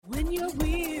when you're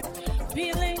weird,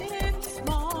 feeling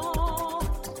small.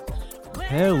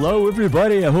 Hello,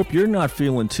 everybody. I hope you're not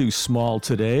feeling too small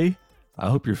today. I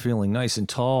hope you're feeling nice and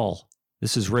tall.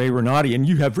 This is Ray Renati, and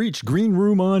you have reached Green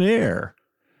Room on Air,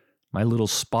 my little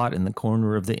spot in the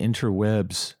corner of the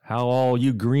interwebs. How all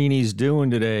you greenies doing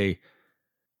today?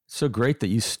 It's so great that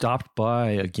you stopped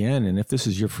by again, and if this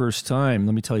is your first time,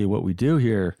 let me tell you what we do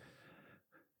here.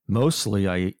 Mostly,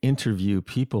 I interview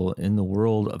people in the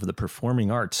world of the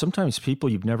performing arts, sometimes people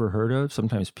you've never heard of,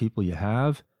 sometimes people you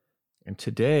have. And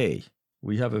today,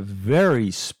 we have a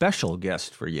very special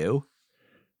guest for you,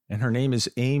 and her name is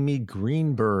Aimee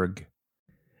Greenberg.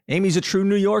 Aimee's a true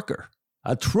New Yorker,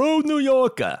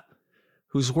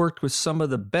 who's worked with some of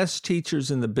the best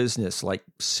teachers in the business like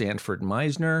Sanford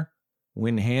Meisner,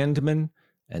 Wynn Handman,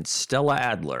 and Stella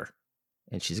Adler.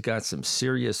 And she's got some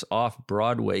serious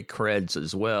off-Broadway creds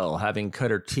as well, having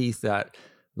cut her teeth at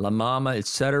La Mama,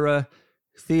 etc.,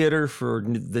 theater for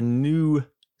the New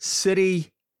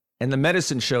City, and the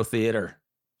Medicine Show Theater.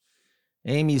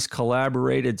 Aimee's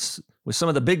collaborated with some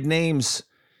of the big names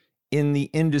in the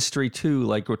industry too,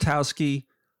 like Grotowski,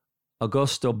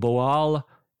 Augusto Boal,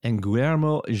 and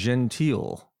Guillermo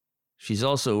Gentil. She's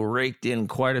also raked in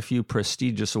quite a few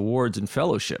prestigious awards and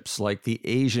fellowships, like the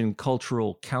Asian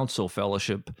Cultural Council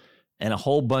Fellowship and a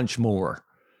whole bunch more.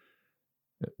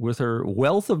 With her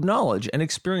wealth of knowledge and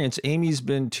experience, Aimee's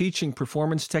been teaching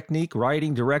performance technique,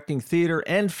 writing, directing, theater,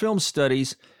 and film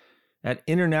studies at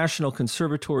international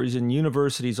conservatories and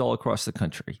universities all across the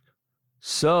country.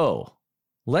 So,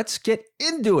 let's get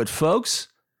into it, folks,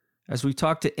 as we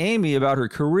talk to Aimee about her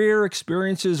career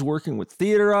experiences working with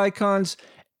theater icons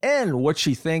and what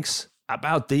she thinks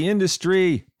about the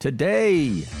industry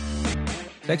today.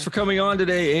 Thanks for coming on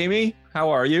today, Aimee.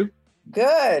 How are you?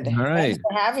 Good. All right. Thanks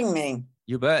for having me.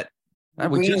 You bet.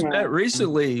 We just met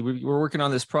recently. We were working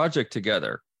on this project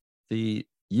together, the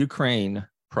Ukraine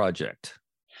project.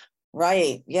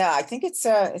 Right. Yeah, I think it's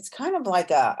kind of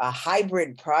like a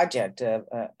hybrid project,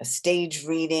 a stage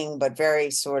reading, but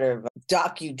very sort of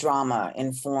docudrama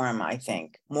in form, I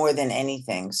think, more than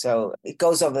anything. So it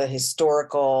goes over the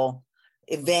historical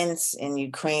events in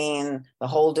Ukraine, the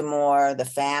Holodomor, the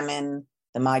famine,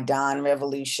 the Maidan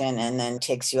Revolution, and then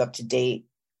takes you up to date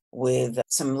with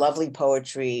some lovely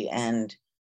poetry and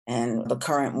the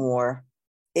current war.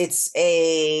 It's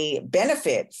a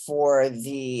benefit for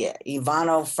the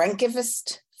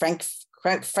Ivano-Frankivist,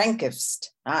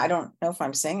 I don't know if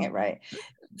I'm saying it right,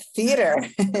 theater.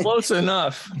 Close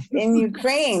enough. In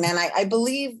Ukraine. And I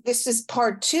believe this is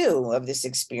part 2 of this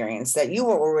experience that you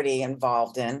were already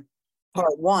involved in,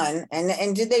 part 1.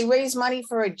 And did they raise money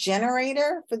for a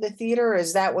generator for the theater, or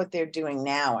is that what they're doing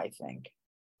now, I think?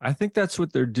 I think that's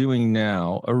what they're doing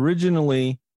now.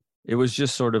 Originally, it was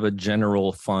just sort of a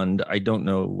general fund. I don't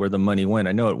know where the money went.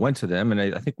 I know it went to them, and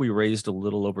I think we raised a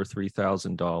little over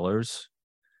 $3,000.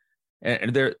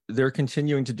 And they're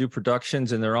continuing to do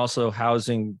productions, and they're also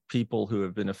housing people who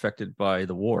have been affected by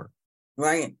the war.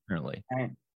 Right. Apparently.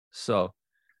 Right. So,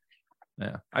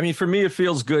 yeah. I mean, for me, it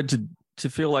feels good to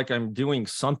feel like I'm doing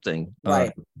something.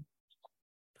 Right.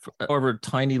 However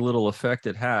tiny little effect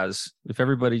it has, if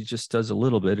everybody just does a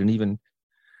little bit and even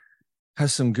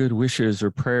has some good wishes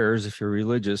or prayers, if you're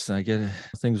religious, then I get it,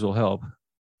 things will help.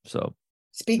 So,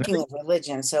 speaking of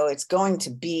religion, so it's going to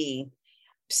be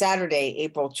Saturday,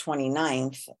 April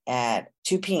 29th at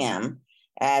 2 p.m.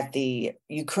 at the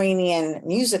Ukrainian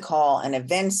Music Hall and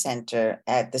Event Center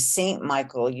at the St.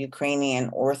 Michael Ukrainian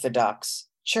Orthodox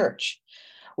Church,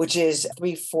 which is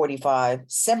 345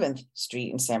 7th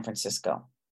Street in San Francisco.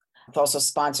 It's also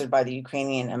sponsored by the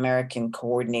Ukrainian American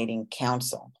Coordinating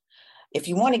Council. If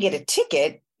you want to get a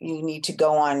ticket, you need to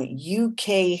go on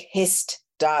ukhist.org.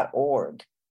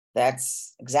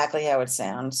 That's exactly how it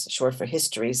sounds, short for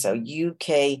history. So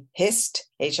ukhist,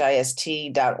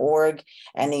 HIST.org,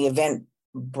 and the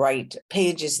Eventbrite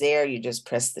page is there. You just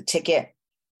press the ticket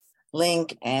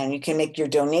link and you can make your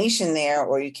donation there,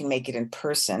 or you can make it in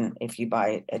person if you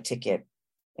buy a ticket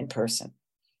in person.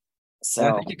 So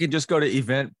I think you can just go to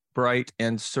Eventbrite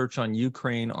and search on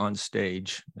Ukraine on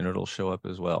stage, and it'll show up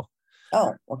as well.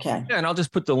 Oh, okay. Yeah, and I'll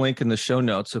just put the link in the show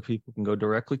notes so people can go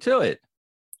directly to it.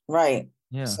 Right.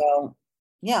 Yeah. So,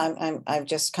 yeah, I've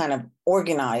just kind of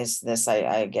organized this.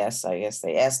 I guess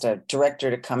they asked a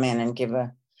director to come in and give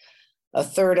a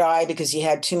third eye because he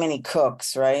had too many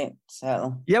cooks, right?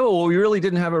 So yeah, well, we really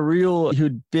didn't have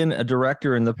who'd been a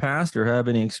director in the past or have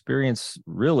any experience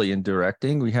really in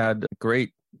directing. We had a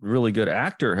great, really good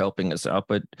actor helping us out,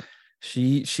 but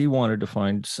she wanted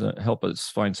to help us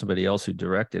find somebody else who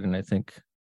directed, and I think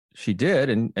she did,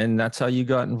 and that's how you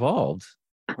got involved.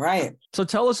 Right. So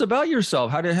tell us about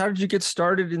yourself. How did you get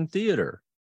started in theater?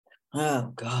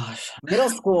 Oh gosh. Middle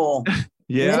school.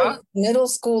 Yeah. Middle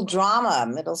school drama,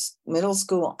 middle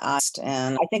school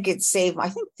and I think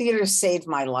theater saved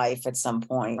my life at some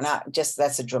point. Not just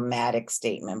that's a dramatic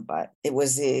statement, but it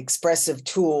was the expressive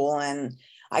tool, and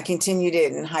I continued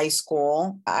it in high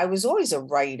school. I was always a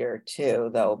writer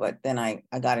too, though, but then I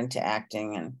got into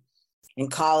acting, and in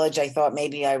college I thought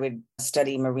maybe I would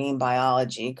study marine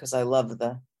biology because I love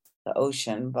the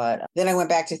ocean, but then I went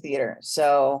back to theater.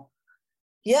 So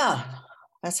yeah,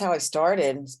 that's how I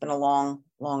started. It's been a long,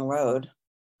 long road.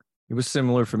 It was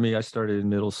similar for me. I started in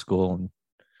middle school,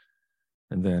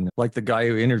 and then, like the guy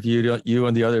who interviewed you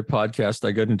on the other podcast,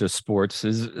 I got into sports.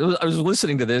 I was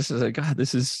listening to this. I was like, God,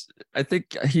 I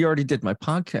think he already did my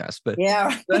podcast, but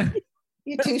Yeah,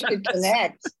 you two should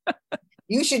connect.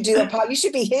 You should you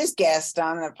should be his guest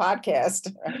on the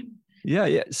podcast.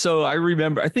 yeah. So I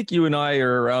remember, I think you and I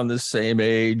are around the same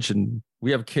age, and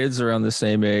we have kids around the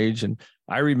same age. And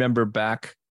I remember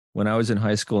back when I was in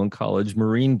high school and college,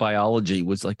 marine biology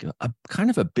was like a kind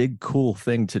of a big, cool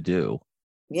thing to do.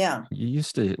 Yeah. You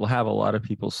used to have a lot of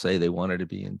people say they wanted to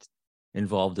be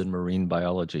involved in marine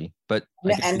biology, but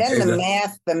And then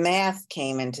the math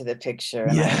came into the picture,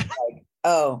 and I yeah, was like,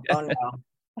 oh no.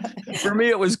 for me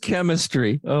it was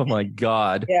chemistry. Oh my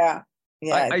God. Yeah.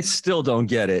 Yeah. I still don't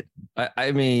get it.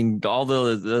 I mean, all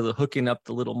the hooking up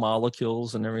the little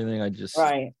molecules and everything, I just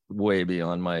Right. way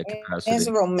beyond my capacity. There's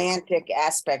a romantic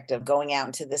aspect of going out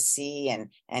into the sea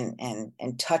and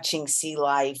touching sea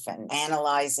life and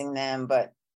analyzing them,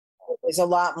 but there's a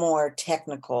lot more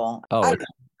technical. Oh,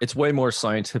 it's way more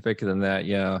scientific than that.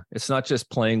 Yeah. It's not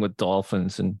just playing with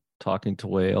dolphins and talking to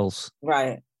whales.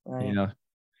 Right. Yeah.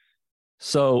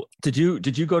 So did you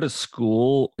go to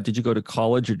school? Did you go to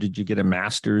college, or did you get a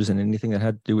master's in anything that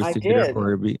had to do with I theater? did.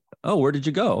 Where did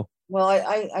you go? Well,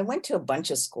 I went to a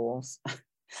bunch of schools. I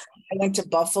went to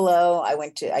Buffalo.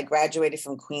 I graduated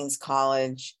from Queens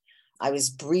College. I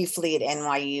was briefly at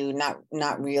NYU,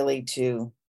 not really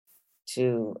to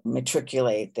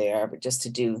matriculate there, but just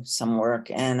to do some work.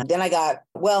 And then I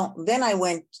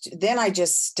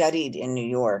just studied in New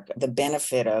York. The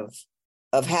benefit of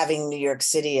having New York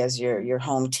City as your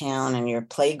hometown and your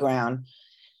playground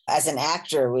as an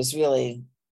actor was really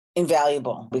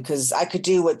invaluable, because I could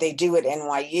do what they do at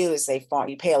NYU is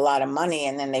you pay a lot of money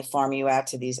and then they farm you out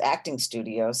to these acting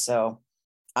studios. So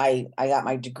I got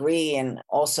my degree and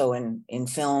also in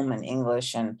film and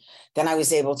English. And then I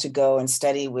was able to go and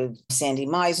study with Sandy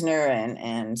Meisner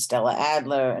and Stella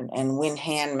Adler and Wynn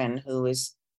Handman, who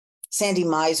is Sandy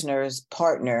Meisner's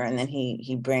partner. And then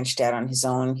he branched out on his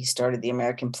own. He started the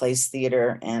American Place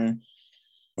Theater, and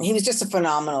he was just a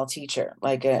phenomenal teacher,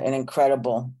 like an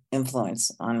incredible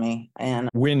influence on me. And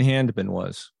Wynn Handman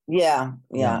was. Yeah.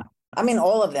 I mean,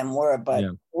 all of them were, but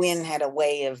Wynn had a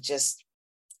way of just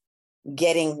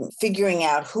figuring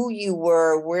out who you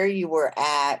were, where you were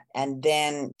at, and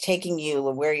then taking you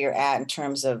where you're at in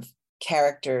terms of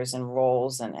characters and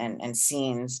roles and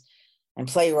scenes and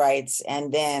playwrights,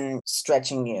 and then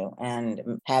stretching you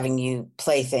and having you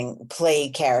play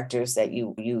characters that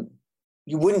you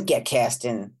wouldn't get cast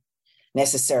in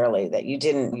necessarily, that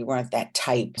you weren't that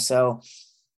type. So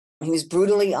he was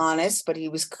brutally honest, but he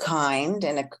was kind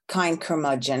and a kind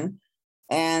curmudgeon.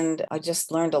 And I just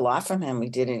learned a lot from him. We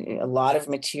did a lot of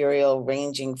material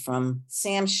ranging from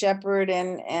Sam Shepard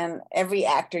and every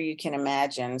actor you can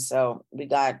imagine. So we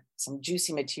got some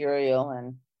juicy material.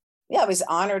 And yeah, I was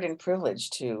honored and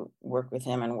privileged to work with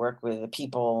him and work with the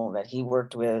people that he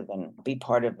worked with and be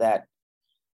part of that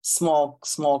small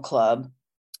club.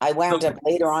 I wound up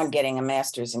later on getting a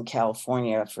master's in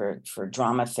California for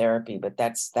drama therapy, but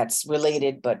that's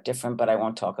related but different, but I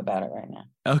won't talk about it right now.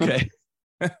 Okay.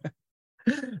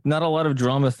 Not a lot of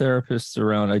drama therapists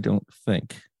around, I don't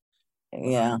think.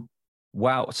 Yeah.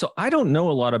 Wow. So I don't know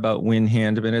a lot about Wynn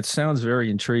Handman. It sounds very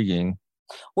intriguing.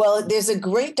 Well, there's a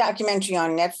great documentary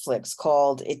on Netflix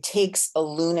called It Takes a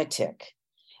Lunatic,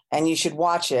 and you should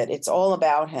watch it. It's all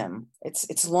about him.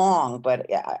 It's long, but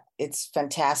yeah, it's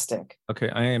fantastic. Okay,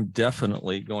 I am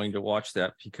definitely going to watch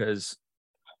that, because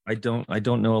I don't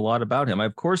know a lot about him.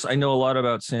 Of course, I know a lot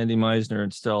about Sandy Meisner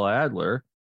and Stella Adler.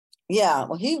 Yeah,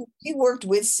 well, he worked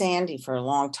with Sandy for a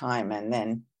long time, and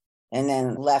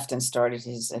then left and started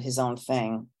his own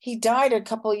thing. He died a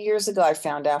couple of years ago, I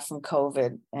found out, from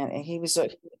COVID, and he was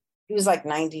like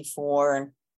 94.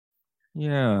 And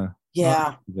yeah.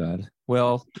 Yeah. Bad.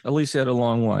 Well, at least he had a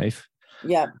long life.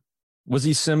 Yeah. Was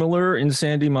he similar in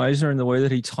Sandy Meisner in the way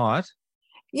that he taught?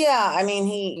 Yeah, I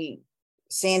mean,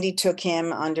 Sandy took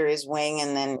him under his wing,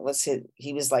 and then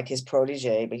he was like his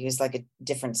protege, but he was like a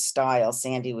different style.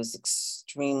 Sandy was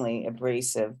extremely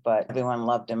abrasive, but everyone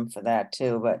loved him for that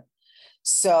too. But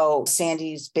so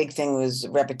Sandy's big thing was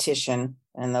repetition,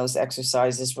 and those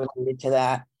exercises related to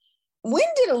that. Wynn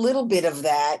did a little bit of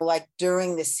that, like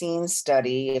during the scene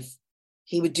study, if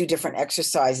he would do different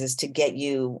exercises to get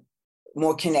you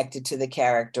more connected to the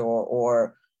character,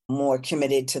 or more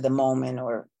committed to the moment,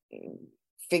 or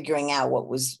figuring out what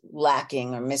was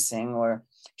lacking or missing. Or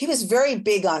he was very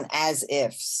big on as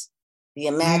ifs, the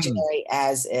imaginary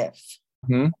as if.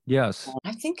 Yes.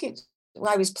 I think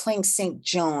I was playing St.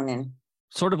 Joan, and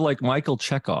sort of like Michael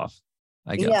Chekhov,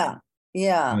 I guess.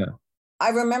 Yeah. I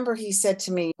remember he said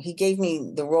to me, he gave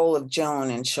me the role of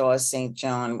Joan in Shaw's St.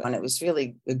 Joan, and it was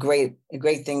really a great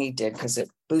thing he did, because it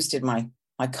boosted my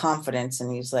confidence.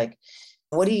 And he was like,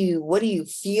 what do you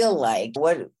feel like?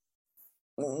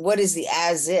 What is the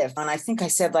as if? And I think I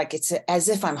said, like, it's as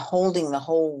if I'm holding the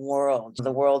whole world.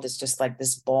 The world is just like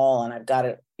this ball, and I've got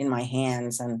it in my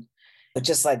hands, and it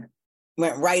just like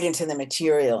went right into the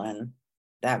material, and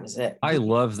that was it. I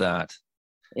love that.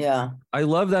 Yeah. I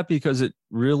love that because it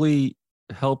really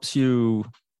helps you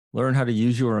learn how to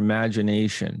use your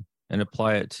imagination and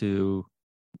apply it to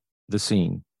the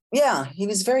scene. Yeah, he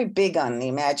was very big on the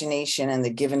imagination and the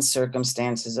given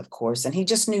circumstances, of course. And he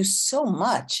just knew so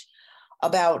much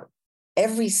about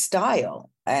every style,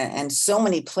 and so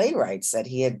many playwrights that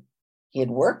he had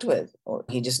worked with, or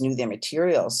he just knew their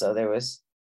material. So there was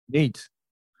neat.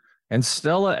 And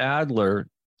Stella Adler,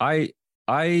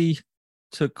 I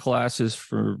took classes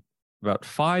for about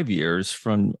 5 years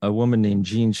from a woman named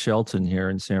Jean Shelton here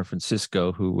in San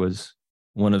Francisco, who was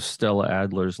one of Stella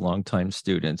Adler's longtime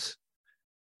students.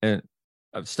 And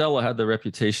Stella had the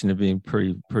reputation of being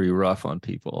pretty rough on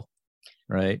people,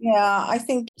 right? Yeah, I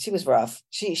think she was rough.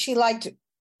 She liked,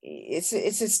 it's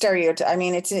a stereotype. I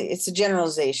mean, it's a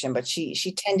generalization, but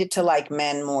she tended to like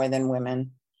men more than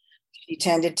women. She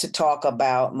tended to talk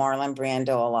about Marlon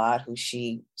Brando a lot, who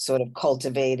she sort of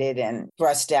cultivated and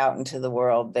thrust out into the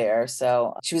world there.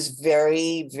 So she was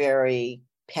very, very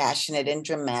passionate and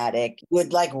dramatic,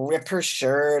 would like rip her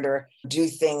shirt or do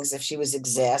things if she was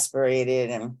exasperated.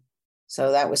 And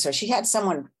so that was her. She had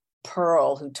someone,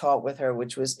 Pearl, who taught with her,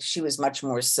 she was much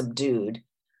more subdued.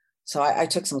 So I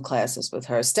took some classes with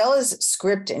her. Stella's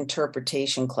script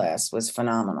interpretation class was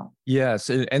phenomenal. Yes.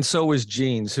 And so was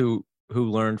Jean's, who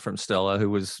learned from Stella, who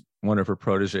was one of her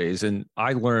proteges. And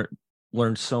I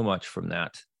learned so much from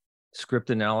that script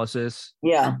analysis.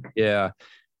 Yeah.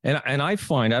 And I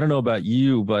find, I don't know about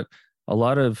you, but a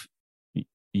lot of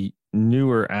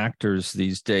newer actors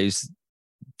these days,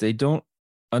 they don't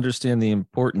understand the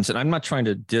importance. And I'm not trying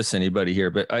to diss anybody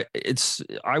here, but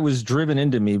I was driven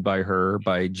into me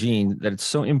by Jean, that it's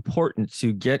so important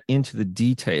to get into the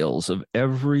details of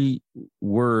every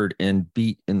word and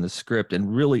beat in the script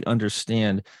and really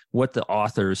understand what the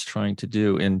author is trying to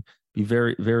do, and be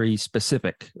very, very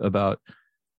specific about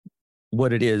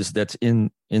what it is that's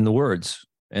in the words.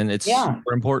 And it's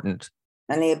super important.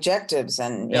 And the objectives,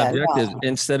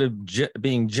 instead of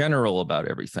being general about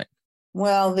everything.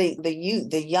 Well,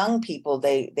 the young people,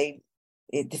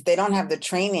 if they don't have the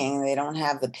training, they don't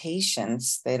have the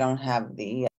patience, they don't have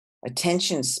the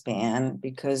attention span,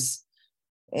 because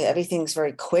everything's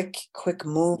very quick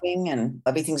moving, and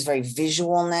everything's very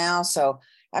visual now. So,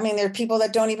 I mean, there are people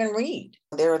that don't even read.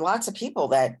 There are lots of people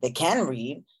that they can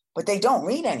read, but they don't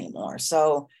read anymore.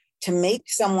 So to make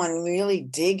someone really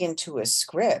dig into a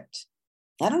script,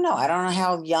 I don't know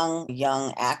how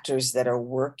young actors that are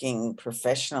working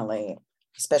professionally,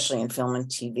 especially in film and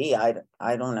TV,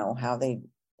 I don't know how they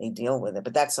deal with it,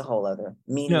 but that's a whole other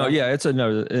medium. No, yeah, it's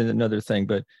another thing,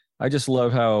 but I just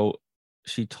love how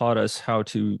she taught us how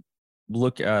to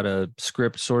look at a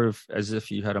script sort of as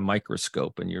if you had a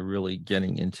microscope and you're really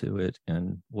getting into it,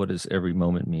 and what does every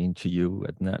moment mean to you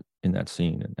in that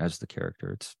scene and as the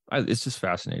character. It's just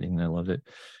fascinating, and I loved it.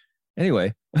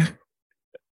 Anyway,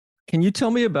 can you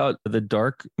tell me about The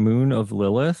Dark Moon of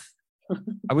Lilith?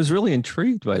 I was really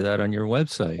intrigued by that on your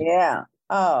website. Yeah.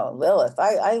 Oh, Lilith.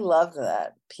 I love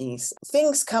that piece.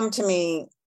 Things come to me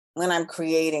when I'm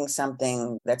creating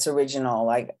something that's original,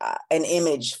 like an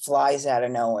image flies out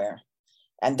of nowhere.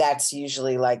 And that's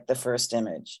usually like the first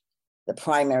image, the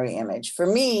primary image. For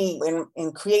me,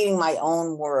 in creating my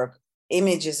own work,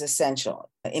 image is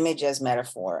essential, image as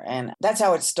metaphor. And that's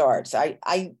how it starts.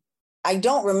 I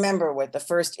don't remember what the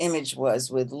first image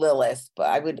was with Lilith,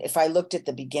 but if I looked at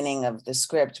the beginning of the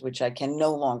script, which I can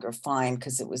no longer find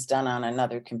because it was done on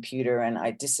another computer and I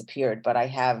disappeared, but I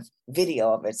have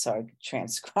video of it, so I could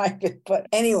transcribe it. But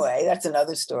anyway, that's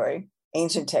another story.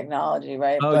 ancient technology,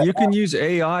 right? Oh, But you can use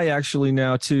AI actually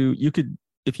now to, you could,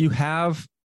 if you have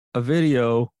a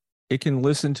video, it can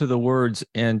listen to the words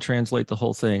and translate the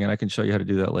whole thing. And I can show you how to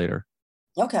do that later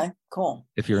okay, cool.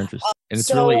 if you're interested. And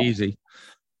it's really So easy.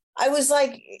 I was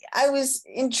like, I was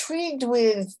intrigued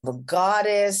with the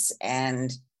goddess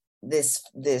and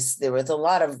there was a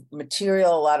lot of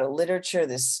material, a lot of literature,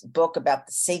 this book about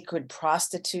the sacred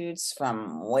prostitutes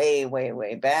from way, way,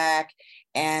 way back.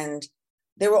 And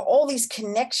there were all these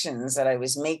connections that I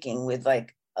was making with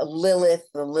like a Lilith,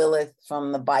 the Lilith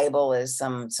from the Bible is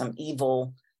some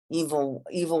evil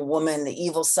woman, the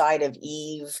evil side of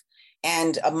Eve,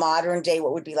 and a modern day,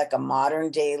 what would be like a modern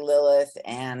day Lilith.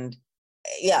 And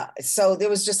yeah, so there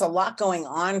was just a lot going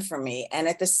on for me. And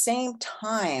at the same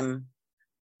time,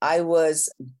 I was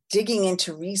digging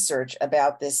into research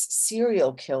about this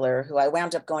serial killer who I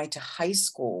wound up going to high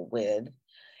school with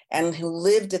and who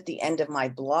lived at the end of my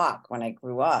block when I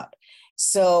grew up.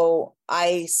 So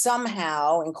I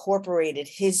somehow incorporated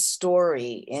his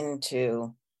story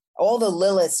into all the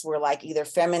Liliths were like either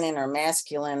feminine or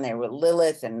masculine. They were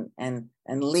Lilith and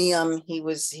Liam. He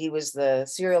was the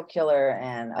serial killer,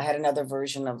 and I had another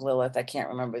version of Lilith. I can't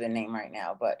remember the name right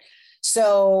now, but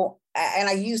so and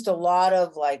I used a lot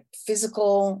of like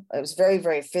physical. It was very,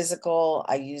 very physical.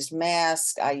 I used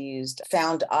masks. I used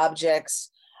found objects.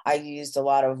 I used a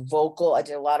lot of vocal. I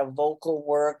did a lot of vocal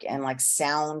work and like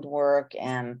sound work,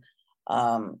 and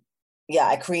yeah,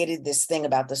 I created this thing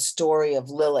about the story of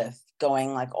Lilith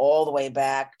going like all the way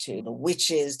back to the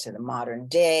witches to the modern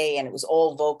day, and it was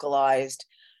all vocalized.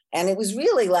 And it was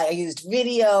really like I used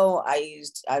video.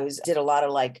 Did a lot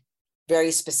of like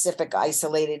very specific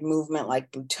isolated movement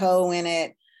like Butoh in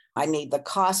it. I made the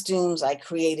costumes. I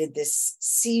created this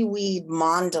seaweed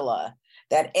mandala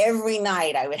that every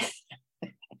night I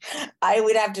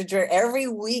would have to drink every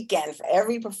weekend for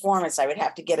every performance. I would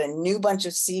have to get a new bunch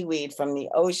of seaweed from the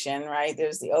ocean, right?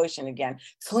 There's the ocean again,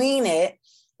 clean it,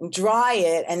 dry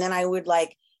it. And then I would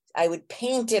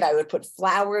paint it. I would put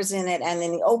flowers in it. And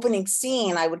in the opening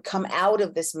scene, I would come out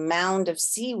of this mound of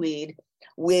seaweed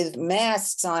with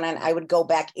masks on, and I would go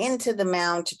back into the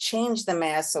mound to change the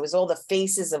mask. So it was all the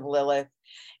faces of Lilith.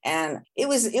 And it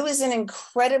was an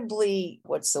incredibly,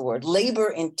 labor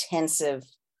intensive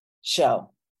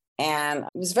show. And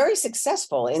it was very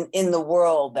successful in the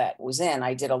world that was in.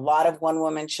 I did a lot of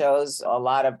one-woman shows, a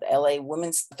lot of LA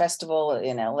Women's Festival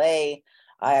in LA.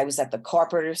 I was at the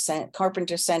Carpenter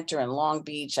Center in Long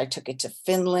Beach. I took it to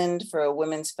Finland for a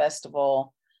women's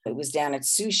festival. It was down at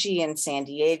Sushi in San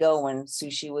Diego when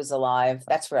Sushi was alive.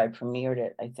 That's where I premiered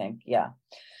it, I think. Yeah.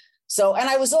 So, and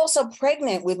I was also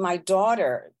pregnant with my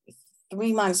daughter,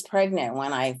 3 months pregnant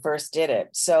when I first did it.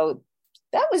 So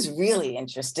that was really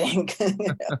interesting.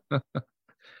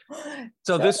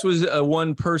 So this was a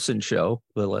one-person show,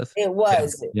 Lilith. It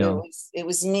was. Yeah. It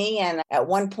was me, and at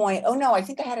one point, oh no, I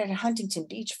think I had it at Huntington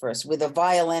Beach first with a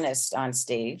violinist on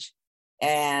stage.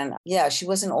 And yeah, she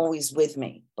wasn't always with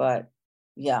me, but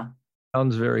yeah.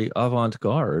 Sounds very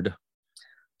avant-garde.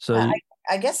 So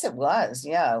I guess it was.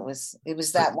 Yeah, it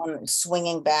was that one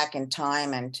swinging back in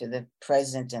time and to the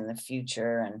present and the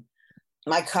future. And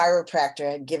my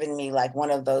chiropractor had given me like one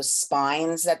of those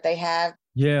spines that they have.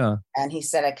 yeah. And he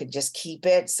said I could just keep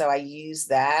it. So I used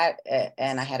that.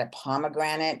 And I had a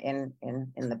pomegranate in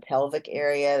the pelvic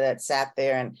area that sat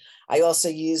there. And I also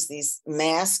used these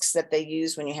masks that they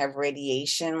use when you have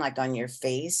radiation, like on your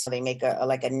face. They make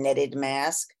like a netted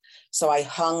mask. So I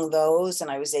hung those, and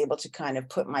I was able to kind of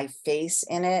put my face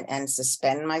in it and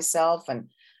suspend myself. And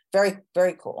very,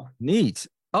 very cool. Neat.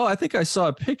 Oh, I think I saw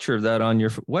a picture of that on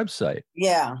your website.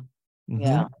 Yeah. Mm-hmm.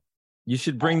 Yeah. You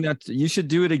should bring that. You should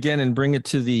do it again and bring it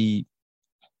to the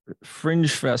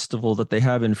Fringe Festival that they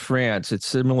have in France. It's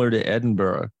similar to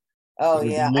Edinburgh. Oh,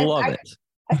 You yeah. love it.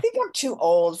 I think I'm too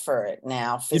old for it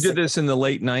now. You did this in the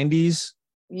late 90s?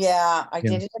 Yeah, I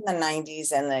did it in the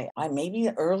 90s and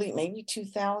maybe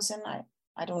 2000.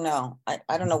 I don't know.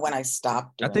 I don't know when I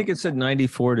stopped. I think it said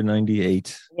 94 to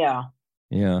 98. Yeah.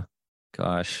 Yeah.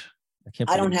 Gosh.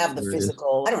 I don't have the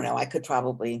physical. I don't know. I could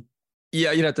probably.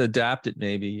 Yeah, you'd have to adapt it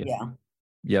maybe. Yeah.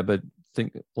 Yeah, but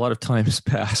think a lot of time has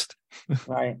passed.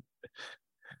 Right.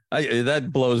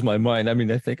 That blows my mind. I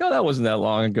mean, I think, oh, that wasn't that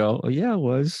long ago. Oh, yeah, it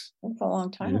was. That's a long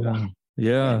time ago.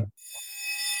 Yeah.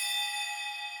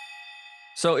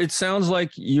 So it sounds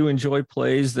like you enjoy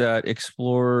plays that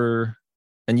explore,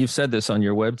 and you've said this on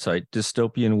your website,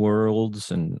 dystopian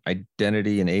worlds and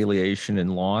identity and alienation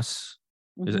and loss.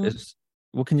 Mm-hmm.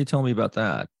 What can you tell me about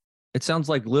that? It sounds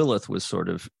like Lilith was sort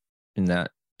of in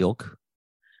that ilk.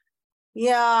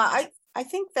 Yeah, I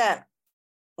think that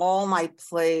all my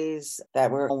plays that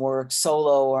were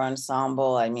solo or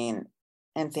ensemble, I mean,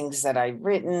 and things that I've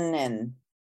written and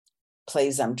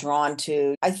plays I'm drawn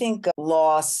to. I think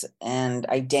loss and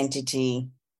identity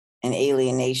and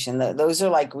alienation, those are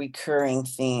like recurring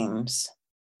themes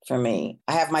for me.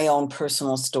 I have my own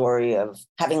personal story of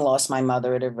having lost my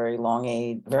mother at a very long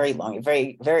age, very,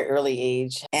 very early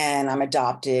age, and I'm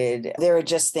adopted. There are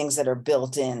just things that are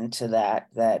built into that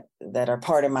are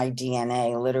part of my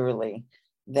DNA, literally,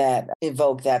 that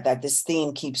evoke that this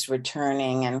theme keeps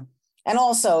returning, and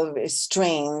also it's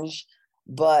strange,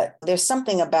 but there's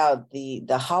something about the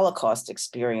Holocaust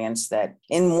experience that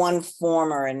in one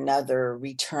form or another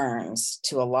returns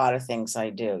to a lot of things I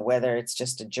do, whether it's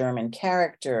just a German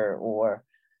character or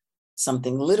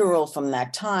something literal from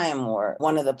that time. Or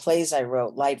one of the plays I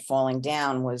wrote, Light Falling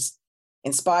Down, was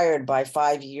inspired by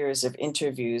 5 years of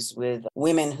interviews with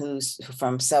women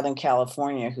from Southern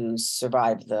California who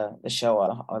survived the show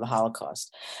or the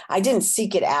Holocaust. I didn't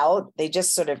seek it out. They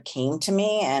just sort of came to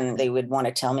me and they would want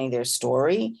to tell me their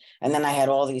story. And then I had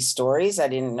all these stories I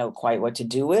didn't know quite what to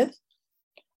do with.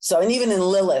 So, and even in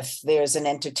Lilith, there's an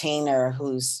entertainer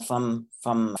who's from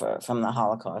the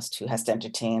Holocaust who has to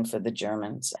entertain for the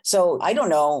Germans. So I don't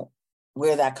know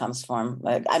where that comes from.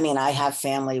 Like, I mean, I have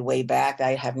family way back.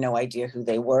 I have no idea who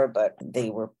they were, but they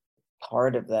were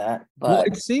part of that. But well,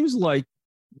 it seems like,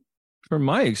 from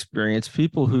my experience,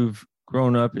 people who've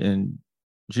grown up in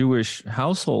Jewish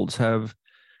households have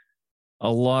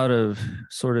a lot of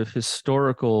sort of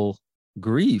historical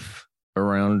grief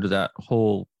around that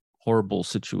whole horrible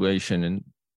situation. And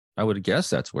I would guess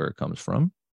that's where it comes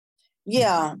from.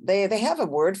 yeah, they have a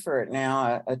word for it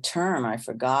now, a term I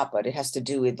forgot, but it has to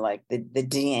do with like the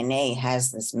DNA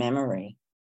has this memory,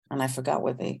 and I forgot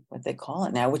what they call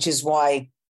it now, which is why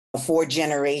 4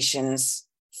 generations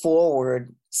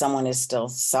forward, someone is still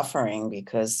suffering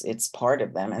because it's part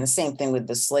of them. And the same thing with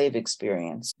the slave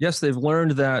experience. Yes, they've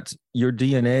learned that your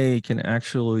DNA can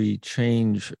actually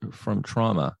change from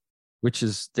trauma, which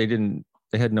is they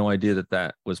had no idea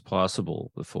that was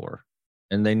possible before.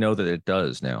 And they know that it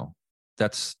does now.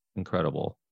 That's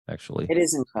incredible, actually. It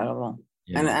is incredible.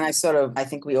 Yeah. And I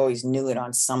think we always knew it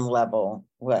on some level,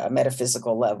 a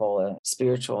metaphysical level, a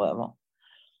spiritual level.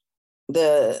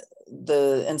 The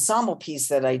ensemble piece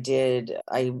that I did,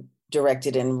 I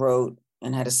directed and wrote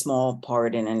and had a small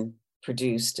part in and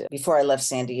produced before I left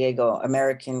San Diego,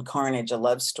 American Carnage, a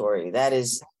love story. That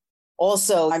is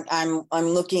also, I'm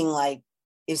looking like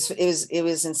it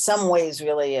was in some ways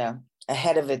really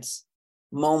ahead of its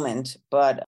moment,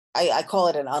 but I call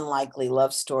it an unlikely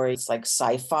love story. It's like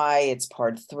sci-fi, it's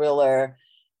part thriller.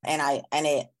 And I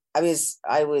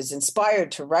was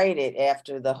inspired to write it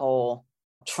after the whole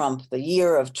Trump, the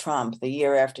year of Trump, the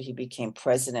year after he became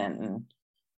president, and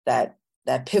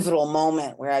that pivotal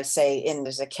moment where I say,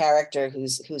 there's a character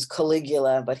who's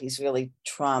Caligula, but he's really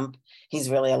Trump. He's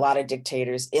really a lot of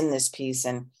dictators in this piece,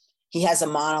 and he has a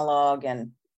monologue,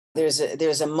 and there's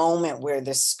a moment where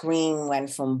the screen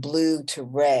went from blue to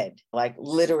red, like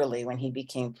literally when he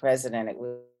became president. It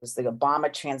was the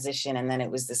Obama transition, and then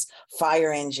it was this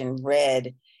fire engine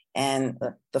red, and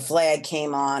the flag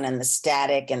came on and the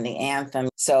static and the anthem.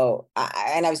 So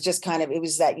I was just it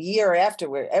was that year after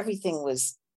where everything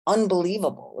was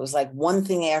unbelievable. It was like one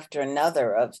thing after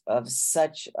another of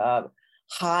such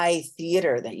high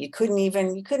theater that you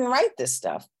couldn't write this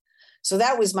stuff. So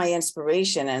that was my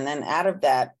inspiration. And then out of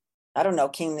that, I don't know,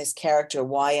 came this character,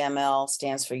 YML,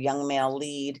 stands for Young Male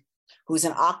Lead, who's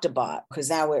an Octobot, because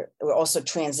now we're also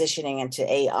transitioning into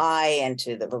AI and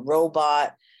to the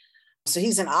robot. So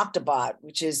he's an Octobot,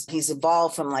 he's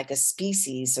evolved from like a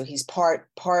species. So he's part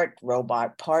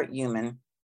robot, part human.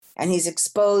 And he's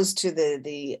exposed to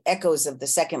the echoes of the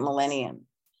second millennium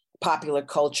popular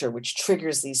culture, which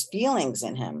triggers these feelings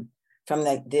in him from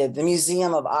the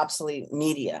Museum of Obsolete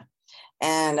Media.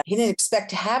 And he didn't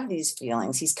expect to have these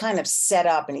feelings. He's kind of set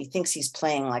up and he thinks he's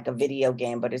playing like a video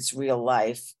game, but it's real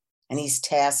life. And he's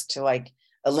tasked to like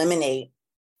eliminate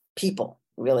people.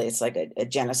 Really, it's like a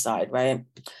genocide, right?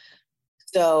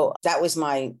 So that was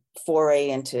my foray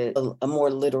into a more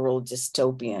literal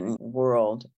dystopian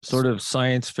world. Sort of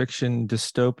science fiction,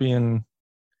 dystopian,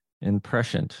 and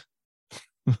prescient.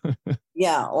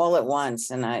 Yeah, all at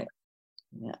once. And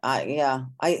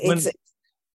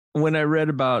when I read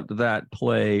about that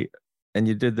play, and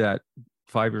you did that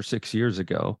 5 or 6 years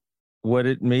ago, what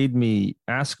it made me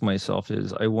ask myself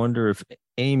is, I wonder if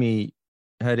Aimee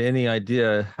had any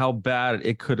idea how bad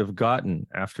it could have gotten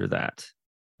after that.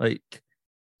 Like,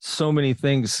 so many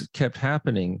things kept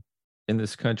happening in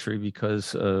this country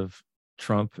because of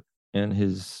Trump and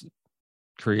his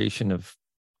creation of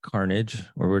carnage,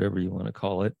 or whatever you want to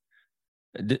call it.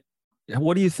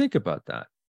 What do you think about that?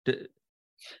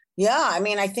 Yeah, I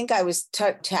mean, I think I was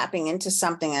tapping into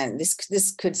something, and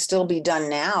this could still be done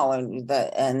now, and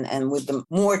and with the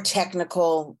more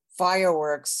technical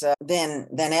fireworks than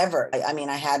ever. I mean,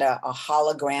 I had a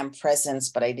hologram presence,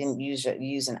 but I didn't use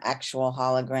an actual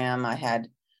hologram. I had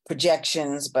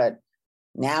projections, but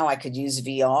now I could use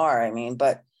VR. I mean,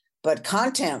 but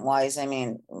content wise, I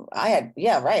mean, I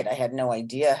had no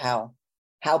idea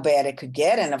how bad it could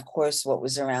get. And of course, what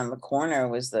was around the corner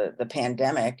was the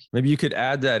pandemic. Maybe you could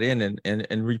add that in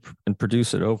and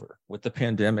produce it over with the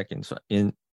pandemic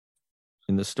in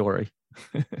the story.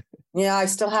 Yeah, I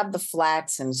still have the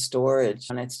flats in storage,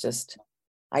 and it's just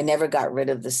I never got rid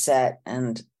of the set,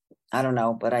 and I don't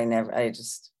know, but I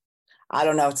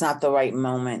don't know. It's not the right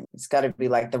moment. It's got to be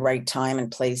like the right time and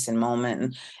place and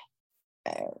moment.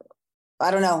 And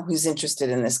I don't know who's interested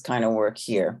in this kind of work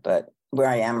here, but where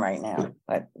I am right now,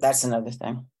 but that's another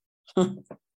thing.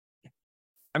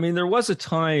 I mean, there was a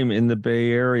time in the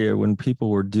Bay Area when people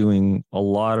were doing a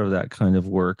lot of that kind of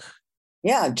work.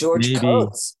 Yeah, George Maybe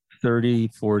Coates. 30,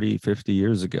 40, 50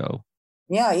 years ago.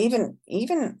 Yeah, even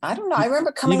I don't know. I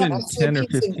remember coming Even up 10 or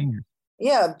 15 years.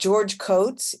 yeah, George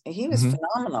Coates. He was Mhm.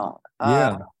 phenomenal.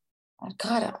 Yeah.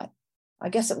 God, I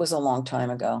guess it was a long time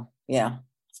ago. Yeah.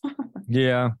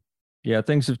 Yeah. Yeah.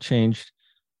 Things have changed.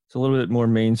 It's a little bit more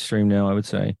mainstream now, I would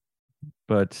say.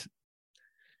 But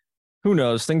who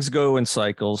knows? Things go in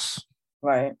cycles.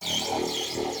 Right.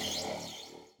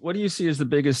 What do you see as the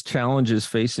biggest challenges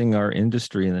facing our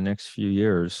industry in the next few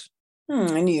years?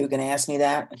 I knew you were going to ask me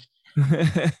that.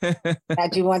 Now,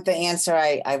 do you want the answer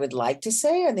I would like to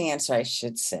say or the answer I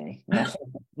should say?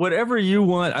 Whatever you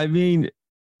want. I mean,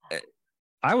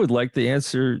 I would like the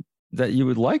answer that you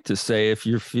would like to say if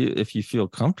you feel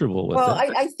comfortable with Well,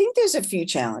 it. I think there's a few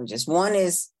challenges. One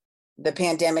is the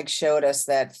pandemic showed us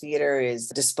that theater is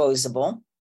disposable.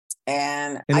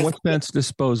 And In what sense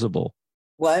disposable?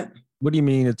 What? What do you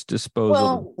mean it's disposable?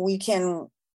 Well, we can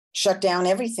shut down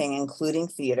everything, including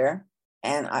theater.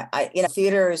 And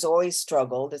theater has always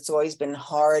struggled. It's always been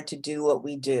hard to do what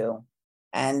we do.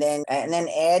 And then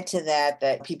add to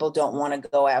that people don't want to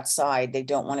go outside. They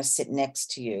don't want to sit next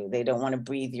to you. They don't want to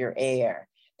breathe your air.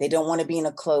 They don't want to be in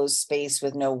a closed space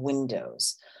with no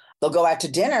windows. They'll go out to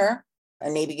dinner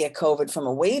and maybe get COVID from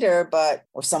a waiter,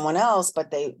 or someone else, but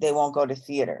they won't go to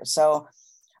theater. So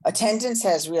attendance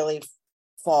has really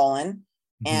fallen,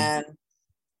 and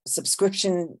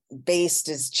subscription based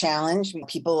is challenged.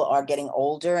 People are getting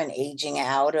older and aging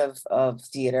out of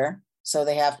theater. So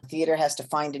theater has to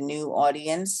find a new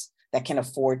audience that can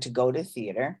afford to go to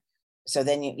theater. So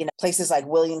then, places like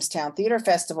Williamstown Theater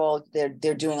Festival,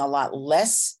 they're doing a lot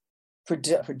less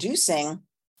producing.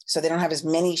 So they don't have as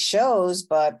many shows,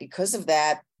 but because of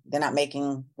that, they're not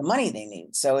making the money they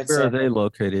need. So it's Where are they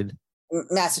located?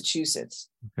 Massachusetts.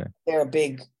 Okay. They're a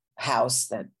big house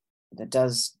that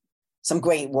does some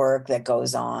great work that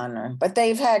goes on, but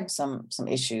they've had some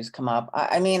issues come up.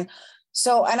 I mean,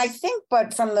 so, and I think,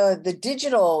 but from the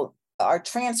digital, our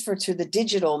transfer to the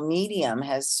digital medium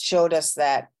has showed us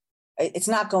that it's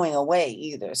not going away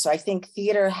either. So I think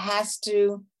theater has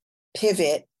to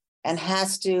pivot and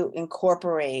has to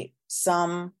incorporate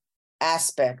some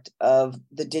aspect of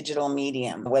the digital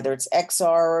medium, whether it's XR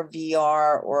or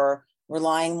VR or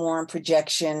relying more on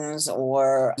projections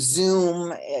or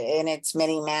Zoom in its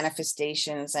many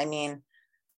manifestations. I mean,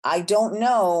 I don't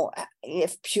know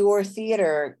if pure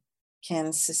theater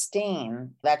can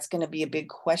sustain. That's going to be a big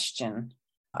question,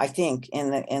 I think, in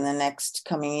the next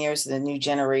coming years, the new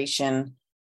generation.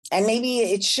 And maybe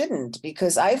it shouldn't,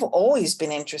 because I've always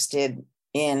been interested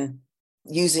in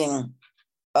using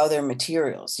other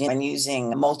materials and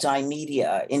using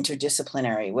multimedia,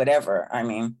 interdisciplinary, whatever. I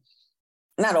mean,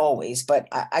 not always, but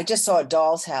I just saw a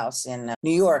Doll's House in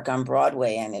New York on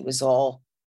Broadway, and it was all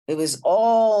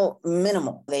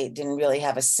minimal. They didn't really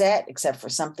have a set except for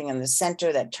something in the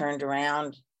center that turned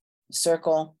around,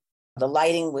 circle. The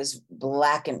lighting was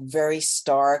black and very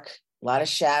stark, a lot of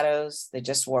shadows. They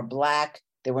just wore black.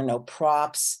 There were no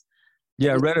props.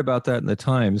 Yeah, I read about that in the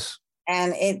Times.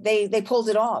 And they pulled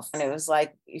it off. And it was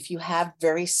like, if you have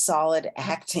very solid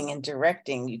acting and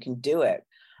directing, you can do it.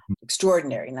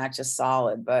 Extraordinary, not just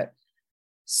solid. But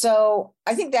so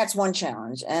I think that's one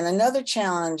challenge. And another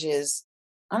challenge is,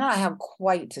 I don't know how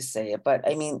quite to say it, but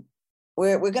I mean,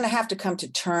 we're going to have to come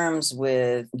to terms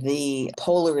with the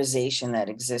polarization that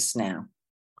exists now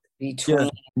between. Yeah,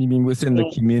 you mean within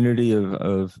the community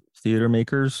of theater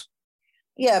makers?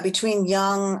 Yeah, between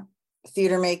young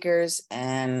theater makers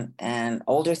and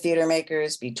older theater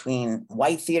makers, between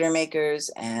white theater makers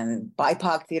and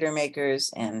BIPOC theater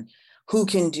makers, and who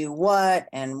can do what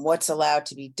and what's allowed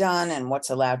to be done and what's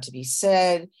allowed to be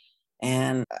said.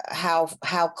 and how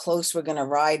close we're going to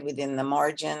ride within the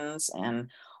margins,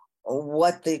 and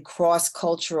what the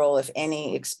cross-cultural, if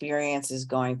any, experience is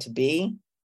going to be,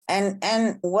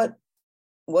 and what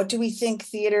do we think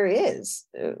theater is?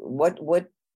 What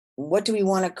do we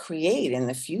want to create in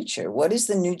the future? What does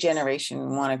the new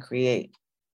generation want to create?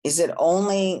 Is it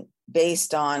only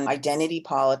based on identity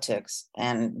politics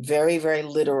and very, very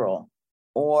literal?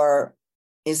 Or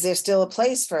is there still a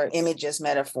place for image as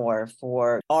metaphor,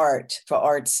 for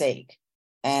art's sake?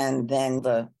 And then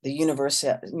the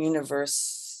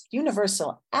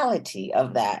universality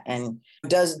of that. And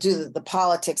do the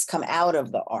politics come out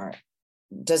of the art?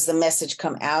 Does the message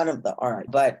come out of the art?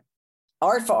 But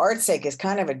art for art's sake is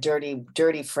kind of a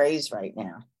dirty phrase right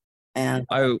now. And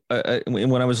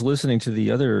when I was listening to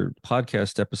the other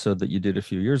podcast episode that you did a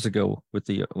few years ago with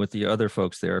the other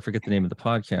folks there, I forget the name of the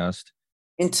podcast.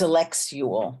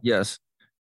 Intellectual. Yes.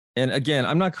 And again,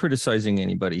 I'm not criticizing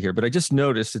anybody here, but I just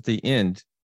noticed at the end,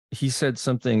 he said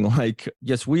something like,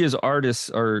 yes, we as artists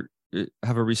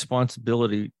have a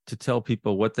responsibility to tell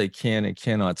people what they can and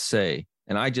cannot say.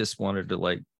 And I just wanted to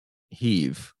like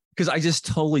heave, because I just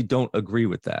totally don't agree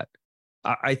with that.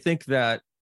 I think that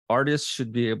artists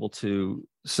should be able to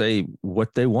say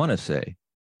what they want to say.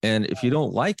 And if you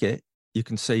don't like it, you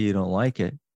can say you don't like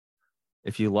it.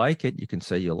 If you like it, you can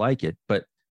say you like it. But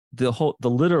the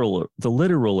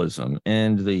literalism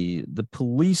and the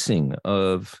policing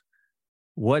of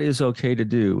what is okay to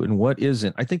do and what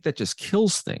isn't, I think that just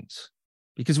kills things.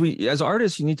 Because we, as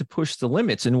artists, you need to push the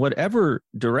limits in whatever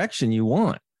direction you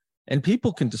want. And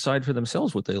people can decide for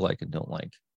themselves what they like and don't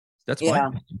like. That's my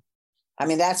opinion. I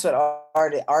mean, that's what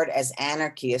art as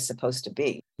anarchy is supposed to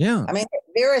be. Yeah. I mean,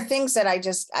 there are things that I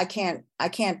can't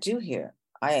do here.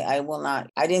 I will not.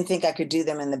 I didn't think I could do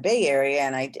them in the Bay Area,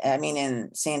 and I mean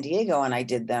in San Diego, and I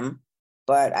did them,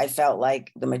 but I felt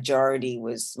like the majority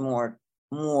was more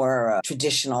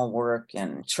traditional work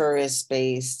and tourist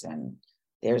based, and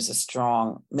there's a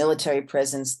strong military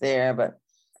presence there. But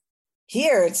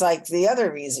here, it's like the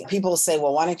other reason. People say,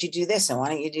 well, why don't you do this, and why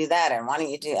don't you do that, and why don't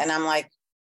you do? And I'm like,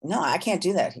 no, I can't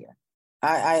do that here.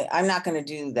 I'm not going to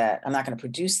do that. I'm not going to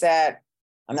produce that.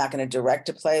 I'm not going to direct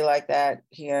a play like that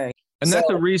here. And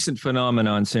that's a recent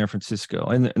phenomenon in San Francisco.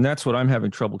 And that's what I'm having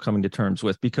trouble coming to terms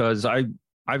with, because I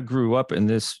grew up in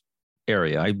this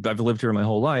area. I've lived here my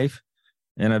whole life,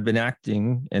 and I've been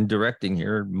acting and directing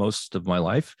here most of my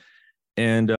life.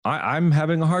 And I'm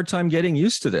having a hard time getting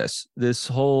used to this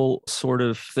whole sort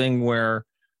of thing where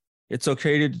it's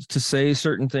okay to say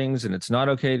certain things and it's not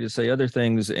okay to say other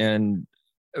things. And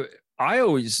I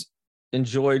always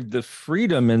enjoyed the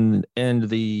freedom and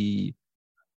the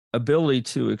ability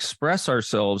to express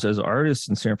ourselves as artists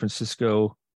in San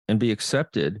Francisco and be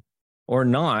accepted or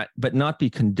not, but not be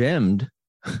condemned.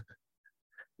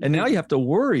 And now you have to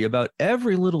worry about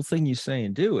every little thing you say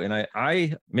and do. And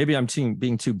I maybe I'm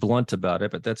being too blunt about it,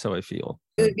 but that's how I feel.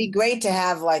 It would be great to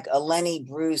have like a Lenny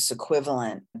Bruce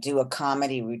equivalent do a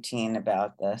comedy routine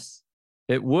about this.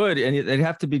 It would, and they'd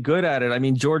have to be good at it. I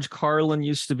mean, George Carlin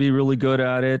used to be really good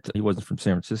at it. He wasn't from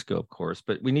San Francisco, of course,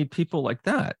 but we need people like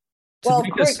that. Well,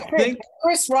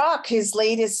 Chris Rock, his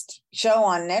latest show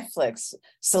on Netflix,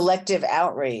 Selective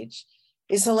Outrage,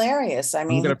 is hilarious. I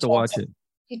mean, I'm gonna have to watch it.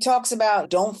 He talks about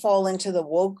don't fall into the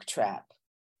woke trap.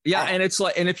 Yeah, and it's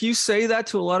like, and if you say that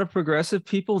to a lot of progressive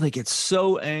people, they get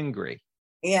so angry.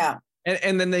 Yeah,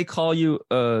 and then they call you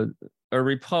a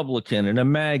Republican and a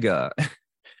MAGA,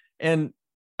 and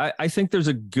I think there's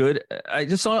a good. I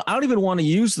don't even want to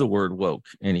use the word woke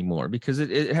anymore because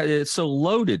it's so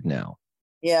loaded now.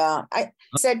 Yeah, I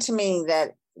said to me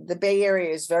that the Bay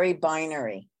Area is very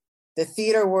binary. The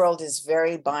theater world is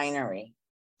very binary.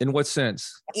 In what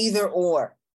sense? Either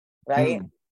or, right?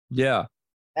 Yeah.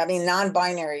 I mean,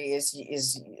 non-binary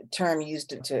is a term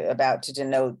used to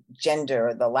denote gender,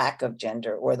 or the lack of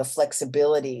gender, or the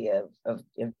flexibility of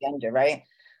gender, right?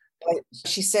 But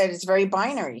she said it's very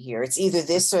binary here. It's either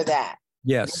this or that.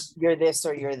 Yes. You're this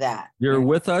or you're that. You're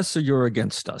with us or you're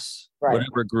against us, right.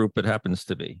 Whatever group it happens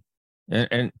to be.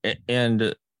 And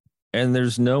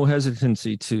there's no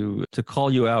hesitancy to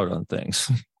call you out on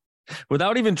things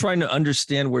without even trying to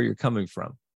understand where you're coming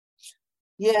from.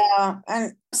 Yeah,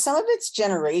 and some of it's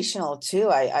generational too.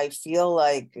 I feel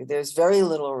like there's very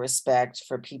little respect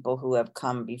for people who have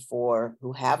come before,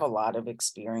 who have a lot of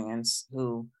experience,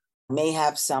 who may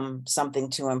have something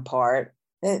to impart.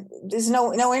 There's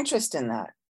no interest in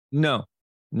that. No,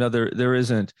 there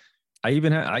isn't. I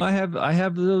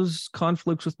have those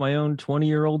conflicts with my own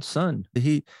 20-year-old son.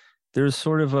 There's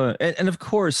sort of and of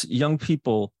course, young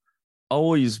people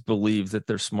always believe that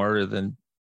they're smarter than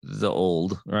the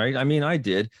old, right? I mean, I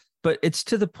did. but it's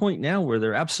to the point now where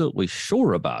they're absolutely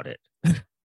sure about it.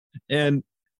 And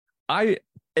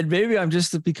and maybe I'm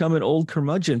just become an old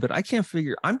curmudgeon, but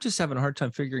I'm just having a hard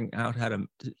time figuring out how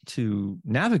to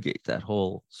navigate that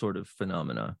whole sort of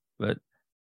phenomena. But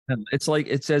it's like,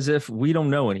 it's as if we don't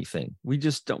know anything. We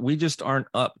just aren't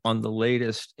up on the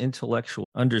latest intellectual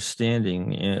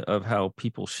understanding of how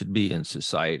people should be in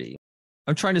society.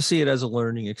 I'm trying to see it as a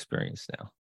learning experience now.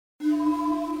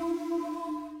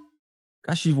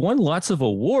 Gosh, you've won lots of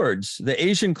awards. The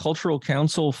Asian Cultural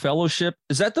Council Fellowship.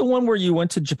 Is that the one where you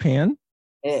went to Japan?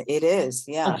 It is,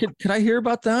 yeah. Oh, could I hear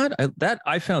about that?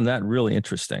 I found that really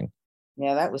interesting.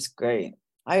 Yeah, that was great.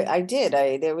 I did.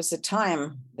 There was a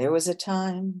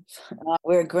time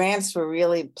where grants were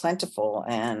really plentiful,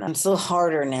 and it's a little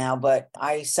harder now, but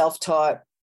I was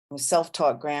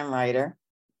self-taught grant writer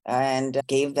and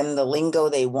gave them the lingo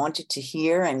they wanted to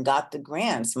hear and got the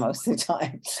grants most of the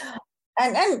time.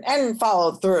 And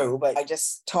followed through, but I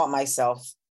just taught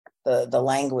myself the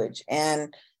language.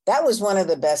 And that was one of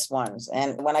the best ones.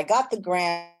 And when I got the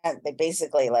grant, they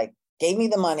basically like gave me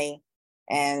the money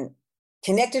and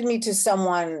connected me to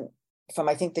someone from,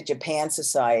 I think, the Japan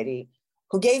Society,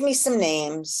 who gave me some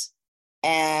names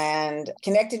and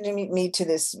connected me to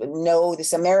this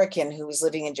American who was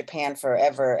living in Japan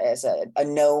forever as a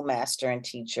no master and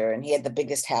teacher. And he had the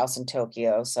biggest house in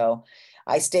Tokyo. So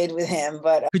I stayed with him.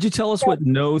 But could you tell us what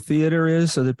No theater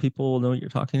is so that people know what you're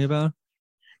talking about?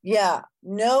 Yeah,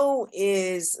 No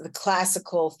is the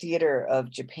classical theater of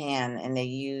Japan, and they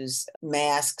use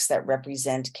masks that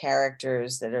represent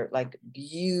characters that are like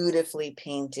beautifully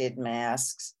painted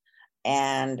masks,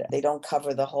 and they don't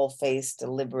cover the whole face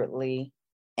deliberately.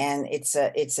 And it's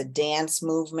a dance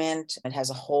movement. It has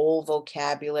a whole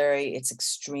vocabulary. It's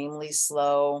extremely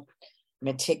slow,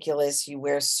 meticulous. You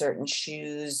wear certain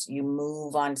shoes, you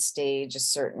move on stage a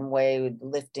certain way with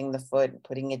lifting the foot and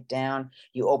putting it down,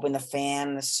 you open the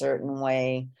fan a certain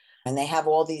way, and they have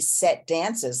all these set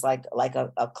dances like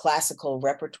a classical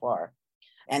repertoire.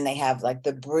 And they have like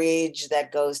the bridge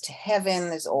that goes to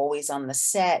heaven is always on the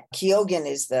set. Kyogen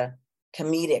is the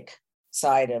comedic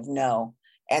side of No,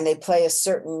 and they play a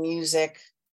certain music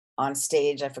on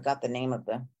stage. I forgot the name of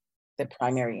the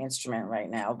primary instrument right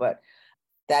now, but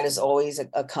that is always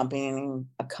accompanying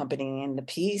the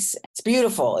piece. It's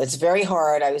beautiful. It's very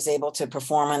hard. I was able to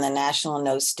perform on the National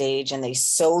No stage, and they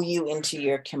sew you into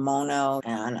your kimono.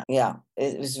 And yeah,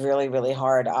 it was really, really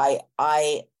hard.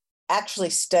 I actually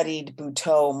studied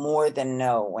Butoh more than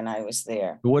No when I was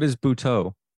there. What is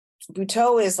Butoh?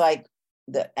 Butoh is like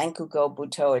the Enkuko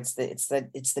Butoh.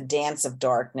 It's the dance of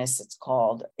darkness, it's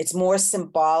called. It's more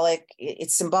symbolic.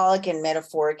 It's symbolic and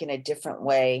metaphoric in a different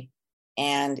way.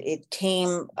 And it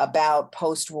came about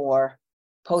post-World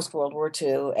War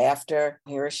II, after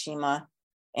Hiroshima.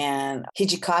 And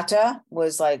Hijikata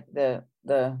was like the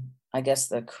I guess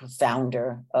the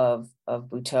founder of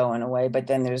Butoh in a way. But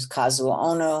then there's Kazuo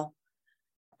Ono,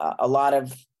 a lot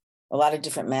of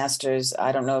different masters.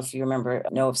 I don't know if you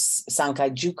know of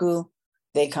Sankai Juku.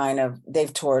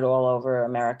 They've toured all over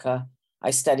America.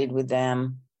 I studied with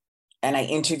them. And I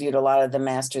interviewed a lot of the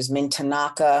masters. Min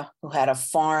Tanaka, who had a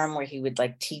farm where he would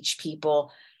like teach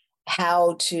people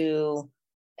how to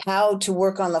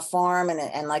work on the farm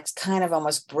and like kind of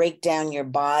almost break down your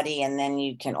body. And then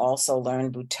you can also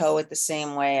learn Butoh at the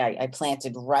same way. I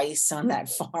planted rice on that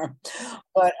farm,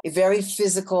 but a very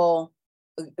physical,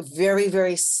 very,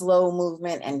 very slow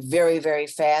movement and very, very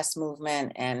fast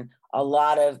movement, and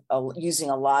using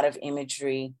a lot of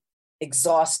imagery.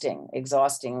 Exhausting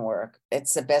work.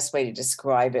 It's the best way to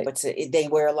describe it. They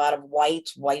wear a lot of white,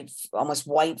 almost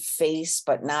white face,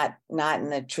 but not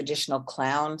in the traditional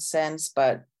clown sense,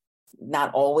 but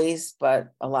not always,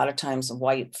 but a lot of times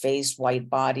white face, white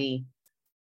body,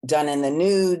 done in the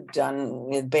nude, done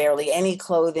with barely any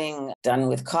clothing, done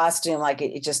with costume. Like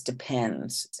it just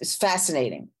depends. It's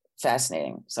fascinating.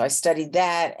 So I studied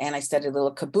that, and I studied a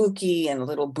little kabuki and a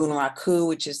little bunraku,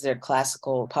 which is their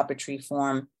classical puppetry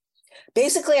form.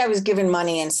 Basically, I was given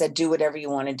money and said, do whatever you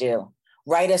want to do.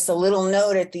 Write us a little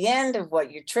note at the end of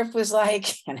what your trip was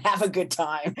like and have a good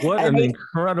time. What an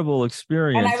incredible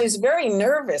experience. And I was very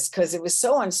nervous because it was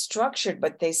so unstructured,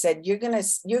 but they said, you're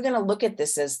gonna look at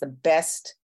this as the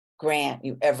best grant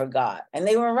you ever got. And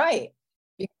they were right,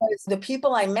 because the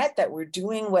people I met that were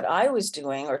doing what I was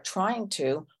doing or trying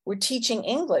to were teaching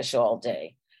English all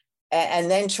day and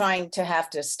then trying to have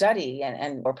to study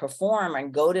and or perform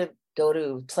and go to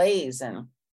plays. And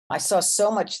I saw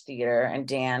so much theater and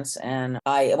dance. And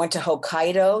I went to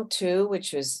Hokkaido too,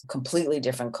 which was completely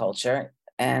different culture,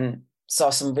 and saw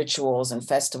some rituals and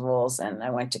festivals. And I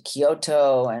went to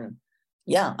Kyoto, and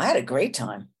yeah, I had a great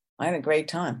time.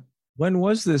 When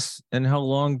was this and how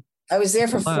long? I was there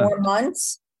for Wow. 4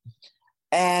 months,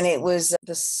 and it was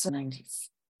the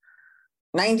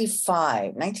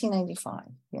 1995.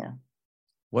 Yeah.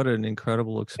 What an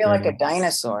incredible Feel like a experience.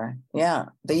 dinosaur. Yeah.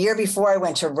 The year before I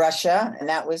went to Russia, and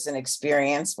that was an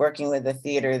experience working with the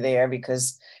theater there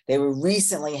because they were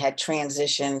recently had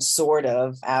transitioned sort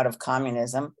of out of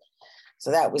communism.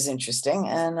 So that was interesting.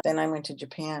 And then I went to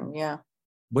Japan. Yeah.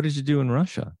 What did you do in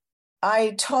Russia?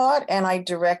 I taught and I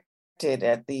directed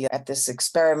at this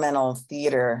experimental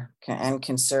theater and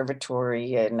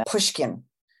conservatory in Pushkin,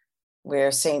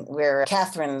 where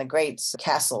Catherine the Great's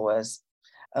castle was,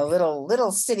 a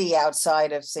little city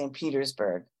outside of St.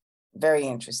 Petersburg. Very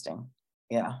interesting.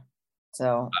 Yeah.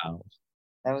 So Wow.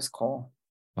 that was cool.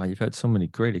 Wow, you've had so many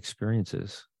great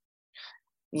experiences.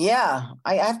 Yeah,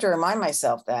 I have to remind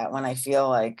myself that when I feel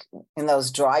like in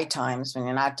those dry times when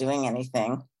you're not doing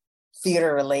anything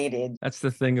theater related. That's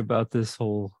the thing about this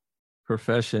whole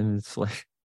profession. It's like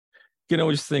you can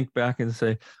always think back and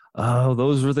say, oh,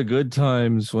 those were the good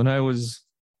times when I was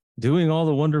doing all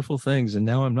the wonderful things and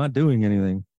now I'm not doing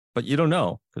anything. But you don't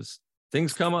know because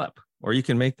things come up or you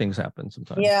can make things happen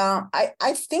sometimes. Yeah,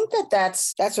 I think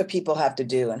that's what people have to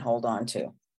do and hold on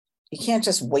to. You can't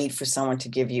just wait for someone to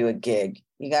give you a gig.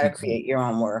 You got to create your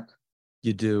own work.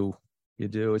 You do. You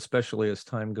do, especially as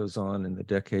time goes on and the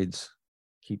decades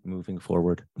keep moving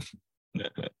forward.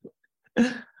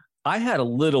 I had a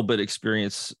little bit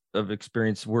experience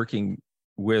working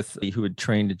with who had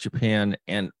trained in Japan.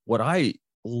 And what I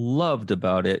loved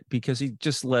about it, because he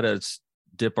just let us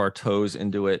dip our toes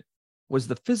into it, was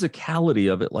the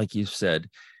physicality of it, like you said,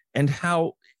 and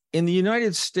how in the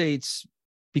United States,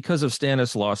 because of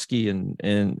Stanislavski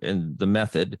and the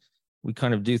method, we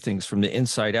kind of do things from the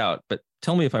inside out. But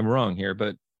tell me if I'm wrong here,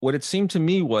 but what it seemed to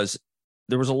me was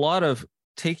there was a lot of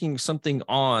taking something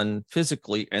on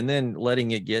physically and then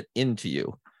letting it get into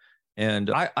you. And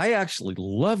I actually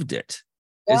loved it.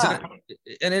 Yeah.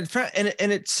 And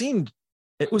it seemed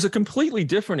it was a completely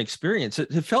different experience.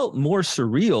 It felt more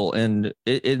surreal and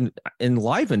it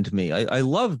enlivened me. I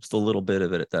loved the little bit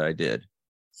of it that I did.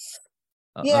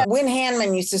 Yeah, Win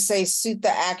Handman used to say, suit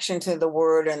the action to the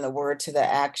word and the word to the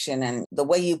action. And the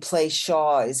way you play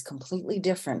Shaw is completely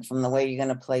different from the way you're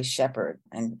going to play Shepard.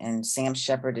 And Sam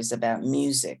Shepard is about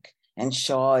music and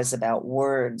Shaw is about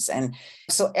words. And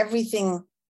so everything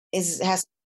has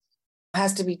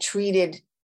to be treated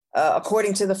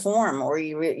according to the form, or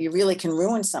you really can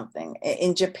ruin something.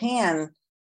 In Japan,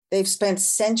 they've spent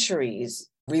centuries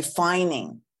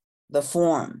refining the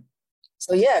form.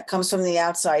 So yeah, it comes from the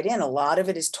outside in. A lot of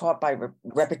it is taught by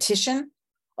repetition.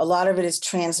 A lot of it is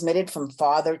transmitted from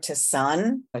father to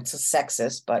son. It's a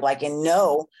sexist, but like in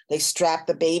No, they strap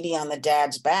the baby on the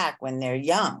dad's back when they're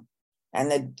young,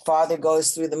 and the father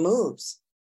goes through the moves.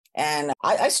 And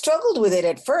I struggled with it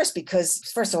at first because,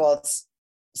 first of all,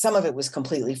 some of it was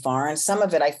completely foreign. Some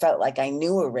of it I felt like I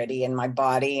knew already in my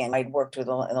body, and I'd worked with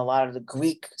a lot of the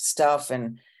Greek stuff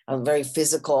and very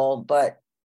physical, but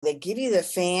they give you the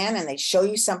fan and they show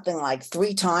you something like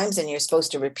 3 times and you're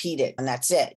supposed to repeat it and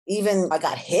that's it. Even I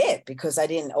got hit because I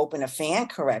didn't open a fan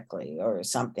correctly or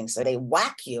something. So they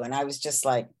whack you. And I was just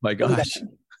like, my gosh,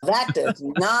 that does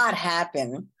not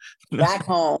happen back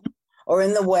home or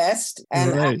in the West.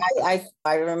 And right.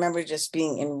 I remember just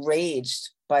being enraged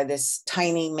by this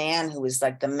tiny man who was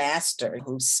like the master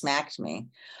who smacked me.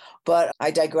 But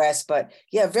I digress. But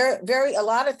yeah, a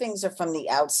lot of things are from the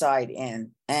outside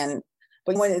in.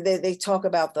 But when they talk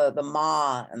about the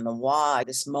ma and the wa,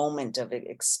 this moment of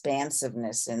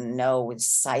expansiveness and No with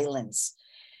silence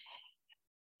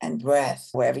and breath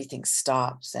where everything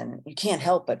stops and you can't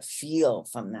help but feel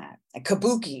from that. And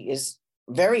kabuki is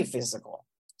very physical.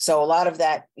 So a lot of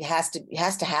that has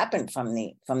to happen from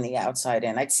the outside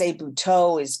in. I'd say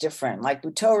Butoh is different. Like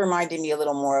Butoh reminded me a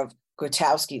little more of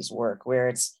Grotowski's work, where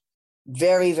it's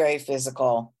very, very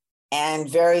physical and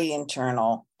very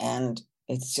internal, and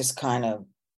it's just kind of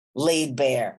laid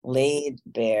bare.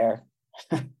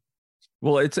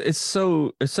 Well, it's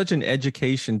such an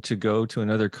education to go to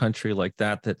another country like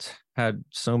that that's had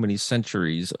so many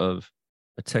centuries of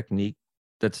a technique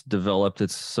that's developed.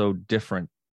 It's so different.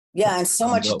 Yeah, and so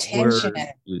much tension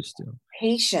and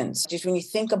patience. Just when you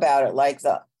think about it, like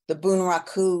the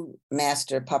Bunraku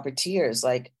master puppeteers,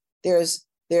 like there's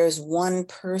one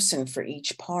person for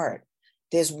each part.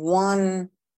 There's one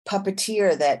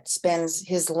puppeteer that spends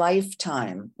his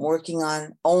lifetime working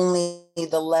on only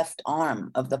the left arm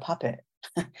of the puppet.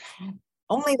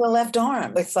 Only the left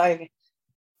arm. It's like,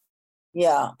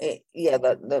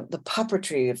 the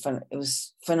puppetry, it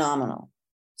was phenomenal.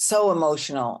 So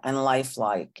emotional and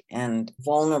lifelike and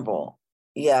vulnerable.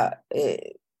 Yeah.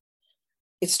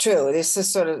 It's true. This is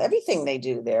sort of everything they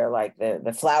do there, like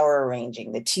the flower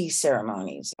arranging, the tea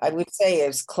ceremonies. I would say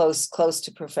is close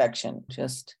to perfection.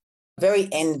 Just very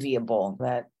enviable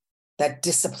that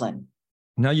discipline.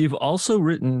 Now, you've also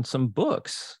written some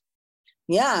books.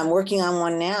 Yeah, I'm working on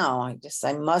one now.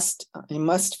 I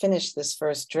must finish this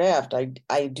first draft.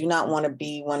 I do not want to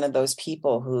be one of those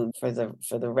people who for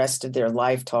the rest of their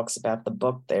life talks about the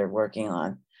book they're working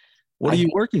on. What I are you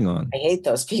hate, working on? I hate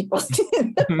those people.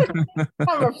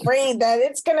 I'm afraid that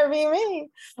it's going to be me.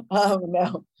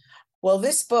 No. Well,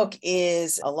 this book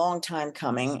is a long time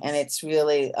coming, and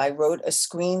I wrote a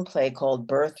screenplay called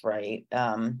Birthright,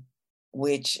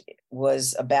 which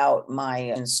was about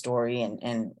my own story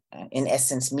and in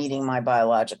essence, meeting my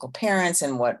biological parents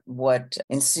and what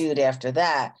ensued after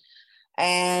that.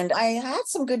 And I had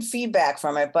some good feedback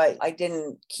from it, but I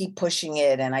didn't keep pushing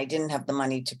it, and I didn't have the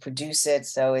money to produce it.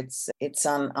 So it's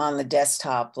on the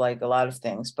desktop like a lot of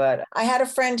things. But I had a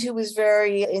friend who was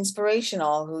very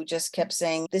inspirational, who just kept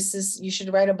saying, you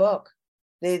should write a book.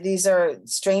 These are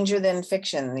stranger than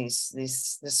fiction,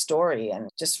 this story, and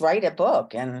just write a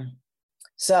book. And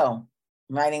so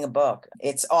I'm writing a book.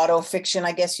 It's autofiction,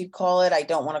 I guess you'd call it. I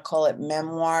don't want to call it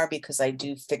memoir because I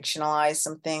do fictionalize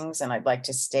some things, and I'd like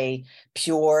to stay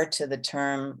pure to the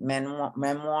term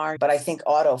memoir. But I think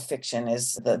autofiction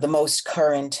is the most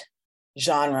current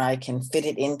genre I can fit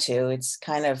it into. It's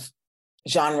kind of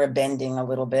genre bending a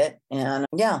little bit. And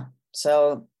yeah,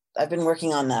 so I've been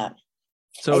working on that.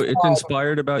 So it's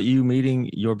inspired about you meeting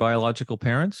your biological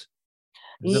parents?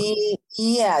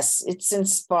 Yes, it's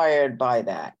inspired by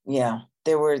that. Yeah.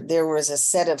 There was a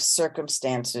set of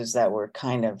circumstances that were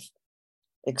kind of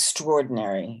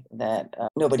extraordinary that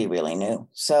nobody really knew. You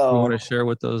So want to share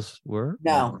what those were?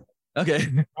 no, Okay.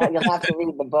 you'll have to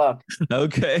read the book.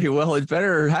 Okay. Well, it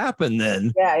better happen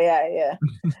then. Yeah.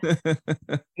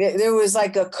 There was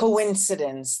like a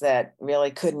coincidence that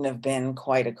really couldn't have been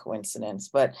quite a coincidence,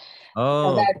 but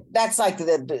Oh, that's like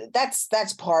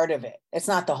that's part of it. It's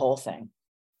not the whole thing.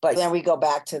 But then we go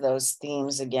back to those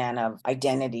themes again of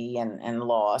identity and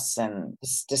loss and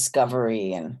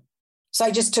discovery. And so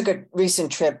I just took a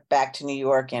recent trip back to New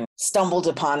York and stumbled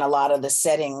upon a lot of the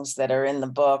settings that are in the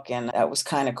book. And that was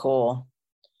kind of cool.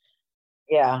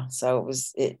 Yeah. So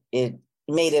it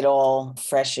made it all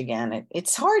fresh again.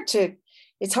 It's hard to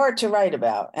write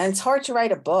about, and it's hard to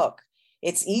write a book.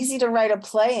 It's easy to write a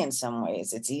play in some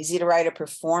ways. It's easy to write a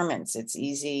performance. It's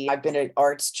easy. I've been an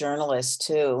arts journalist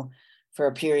too for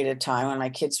a period of time when my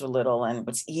kids were little, and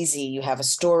it's easy. You have a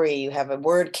story, you have a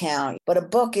word count, but a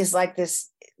book is like this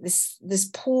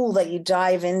pool that you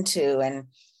dive into, and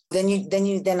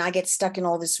then I get stuck in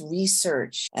all this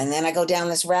research, and then I go down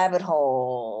this rabbit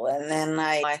hole, and then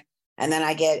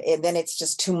it's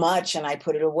just too much, and I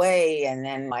put it away, and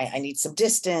then I need some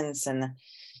distance, and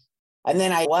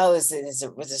then was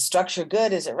the structure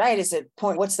good? Is it right?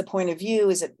 What's the point of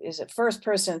view? Is it first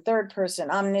person, third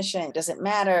person, omniscient? Does it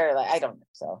matter? I don't know.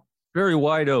 So very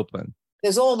wide open.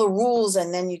 there's all the rules,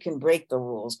 and then you can break the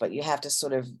rules, but you have to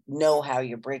sort of know how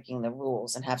you're breaking the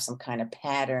rules and have some kind of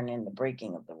pattern in the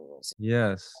breaking of the rules.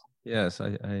 Yes.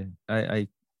 I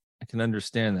can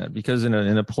understand that, because in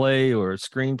a play or a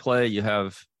screenplay, you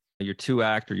have your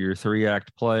 2-act or your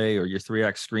 3-act play or your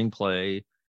 3-act screenplay.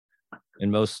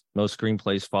 And most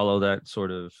screenplays follow that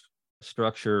sort of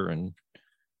structure, and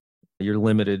you're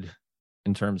limited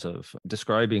in terms of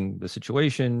describing the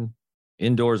situation,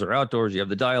 indoors or outdoors. You have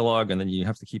the dialogue, and then you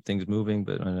have to keep things moving.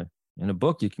 But in a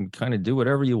book, you can kind of do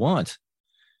whatever you want.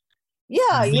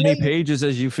 Yeah, As many pages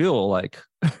as you feel like.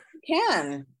 You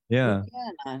can. Yeah.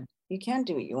 You can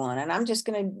do what you want, and I'm just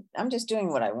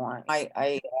doing what I want.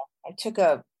 I took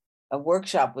a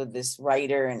workshop with this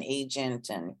writer and agent,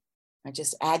 and I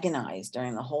just agonized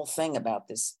during the whole thing about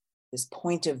this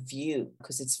point of view,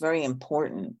 because it's very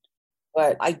important.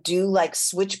 But I do like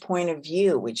switch point of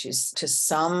view, which is to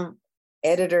some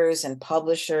editors and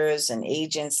publishers and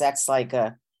agents,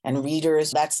 and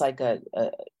readers, that's like a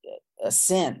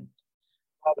sin.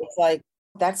 But it's like,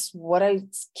 that's what I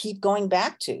keep going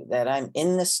back to, that I'm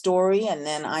in the story, and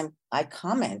then I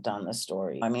comment on the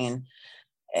story. I mean,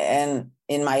 and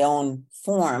in my own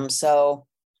form. So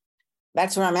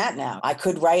that's where I'm at now. I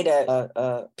could write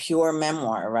a pure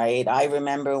memoir, right? I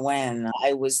remember when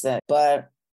I was but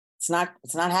it's not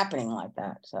happening like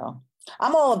that. So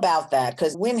I'm all about that,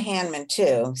 because Win Handman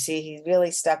too, see, he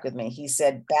really stuck with me. He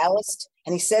said ballast,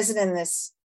 and he says it in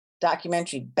this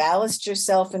documentary, ballast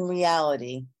yourself in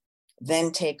reality,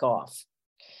 then take off.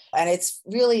 And it's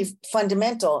really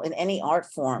fundamental in any art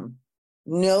form.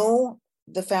 Know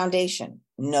the foundation,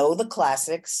 know the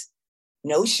classics,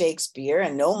 no Shakespeare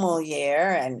and no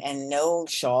Moliere and no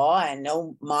Shaw and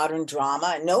no modern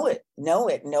drama.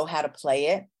 Know how to play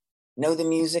it, know the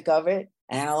music of it,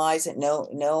 analyze it,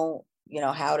 know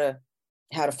how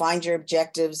to find your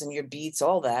objectives and your beats,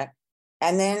 all that.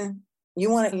 And then you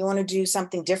want to do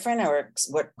something different, or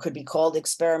what could be called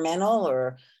experimental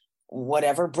or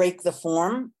whatever, break the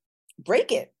form,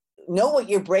 break it. Know what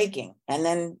you're breaking, and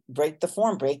then break the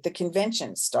form, break the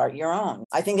convention, start your own.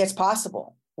 I think it's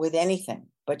possible with anything,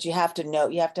 but you have to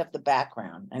have the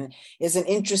background. And it's an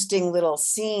interesting little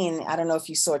scene. I don't know if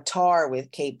you saw Tar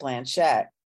with Cate Blanchett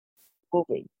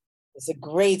movie. It's a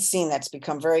great scene that's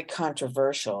become very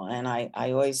controversial. And I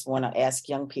always want to ask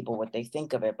young people what they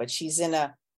think of it, but she's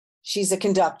a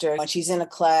conductor and she's in a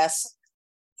class.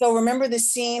 So remember the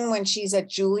scene when she's at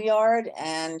Juilliard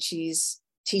and she's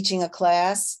teaching a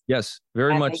class? Yes,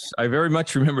 very much. I very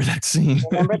much remember that scene.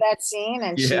 Remember that scene?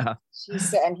 And yeah. she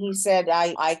said, and he said,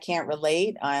 I can't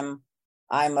relate. I'm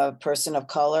a person of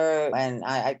color and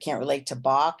I can't relate to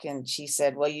Bach. And she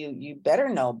said, well, you better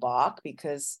know Bach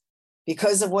because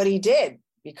of what he did,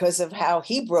 because of how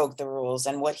he broke the rules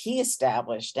and what he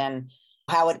established and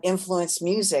how it influenced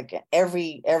music,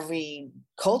 every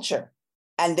culture.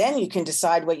 And then you can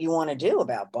decide what you want to do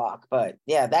about Bach. But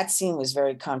yeah, that scene was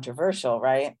very controversial,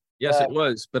 right? Yes, it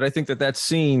was. But I think that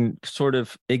scene sort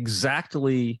of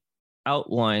exactly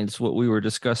outlines what we were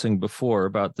discussing before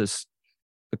about the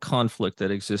conflict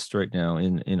that exists right now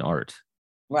in art.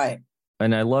 Right.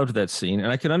 And I loved that scene.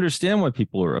 And I can understand why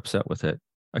people are upset with it.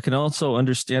 I can also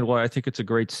understand why I think it's a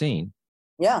great scene.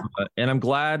 Yeah. And I'm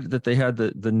glad that they had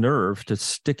the nerve to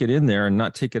stick it in there and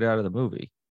not take it out of the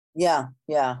movie. Yeah.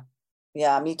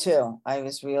 Yeah, me too. I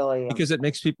was really because it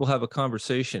makes people have a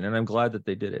conversation, and I'm glad that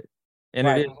they did it. And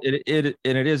right. it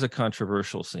is a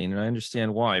controversial scene, and I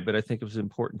understand why, but I think it was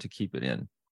important to keep it in.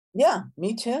 Yeah,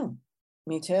 me too.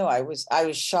 I was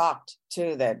shocked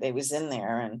too that it was in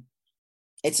there, and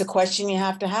it's a question you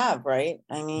have to have, right?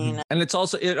 I mean, and it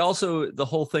also the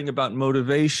whole thing about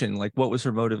motivation. Like, what was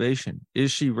her motivation?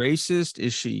 Is she racist?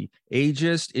 Is she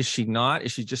ageist? Is she not?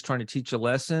 Is she just trying to teach a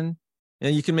lesson?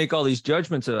 And you can make all these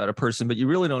judgments about a person, but you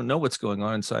really don't know what's going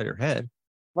on inside her head.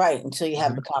 Right, until you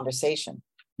have the conversation.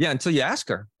 Yeah, until you ask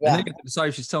her. Yeah. And then you get to decide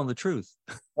if she's telling the truth.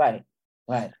 Right.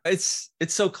 It's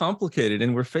so complicated,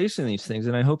 and we're facing these things,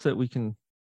 and I hope that we can,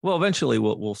 well, eventually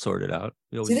we'll sort it out.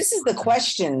 So this is the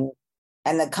question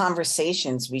and the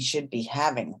conversations we should be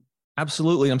having.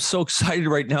 Absolutely. I'm so excited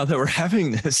right now that we're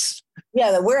having this.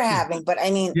 Yeah, that we're having, but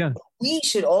I mean, we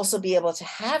should also be able to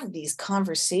have these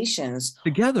conversations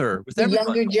together with the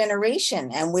younger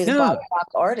generation and with BIPOC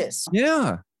artists.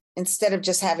 Yeah. Instead of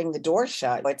just having the door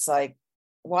shut. It's like,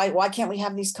 why can't we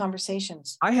have these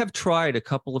conversations? I have tried a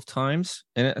couple of times,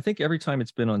 and I think every time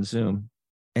it's been on Zoom.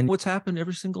 And what's happened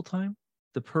every single time?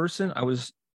 The person I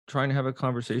was trying to have a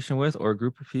conversation with, or a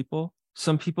group of people,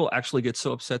 some people actually get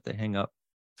so upset they hang up.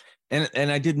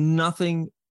 And I did nothing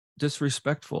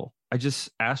disrespectful. I just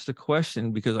asked a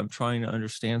question because I'm trying to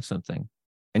understand something.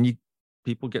 And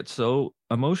people get so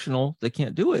emotional, they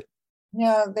can't do it.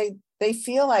 Yeah, they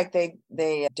feel like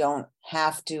they don't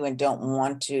have to and don't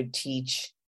want to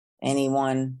teach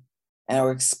anyone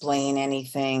or explain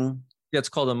anything. Yeah, it's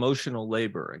called emotional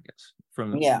labor, I guess.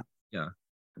 Yeah.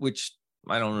 Which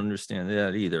I don't understand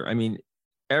that either. I mean,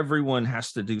 everyone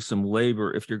has to do some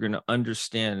labor if you're going to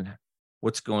understand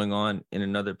what's going on in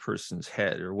another person's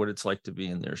head or what it's like to be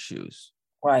in their shoes.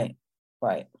 Right.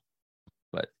 But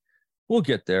we'll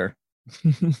get there.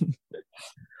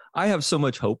 I have so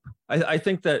much hope. I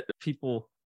think that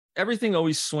everything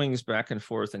always swings back and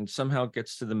forth and somehow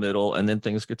gets to the middle, and then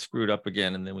things get screwed up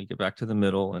again, and then we get back to the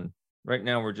middle. And right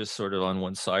now we're just sort of on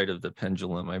one side of the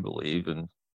pendulum, I believe, and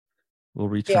we'll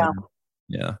return.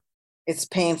 Yeah. It's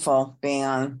painful being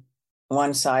on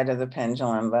one side of the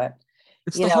pendulum, but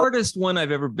it's the hardest one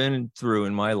I've ever been through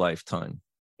in my lifetime.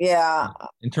 Yeah.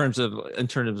 In terms of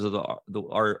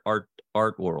the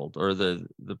art world, or the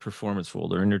performance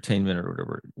world, or entertainment, or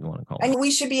whatever you want to call it. And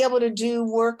we should be able to do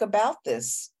work about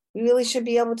this. We really should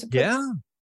be able to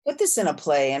put this in a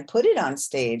play and put it on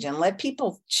stage and let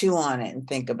people chew on it and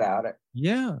think about it.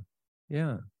 Yeah.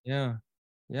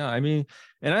 I mean,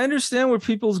 and I understand where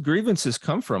people's grievances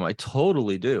come from. I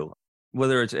totally do.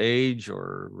 Whether it's age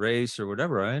or race or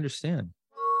whatever, I understand.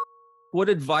 What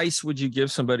advice would you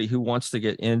give somebody who wants to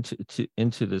get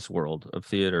into this world of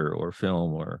theater or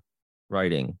film or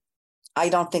writing? I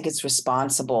don't think it's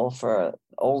responsible for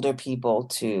older people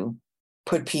to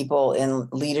put people in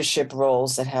leadership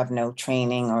roles that have no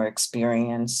training or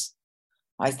experience.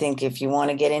 I think if you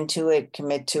want to get into it,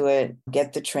 commit to it,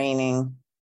 get the training.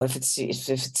 If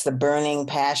it's the burning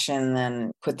passion,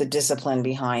 then put the discipline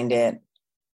behind it.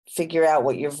 figure out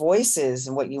what your voice is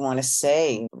and what you want to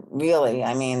say. Really,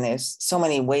 I mean, there's so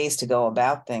many ways to go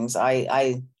about things.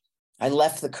 I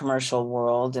left the commercial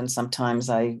world, and sometimes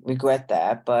I regret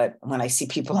that. But when I see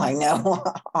people I know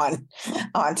on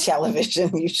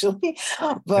television, usually,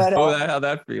 but Oh, how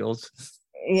that feels.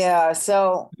 yeah,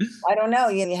 so I don't know.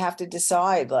 You have to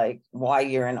decide like why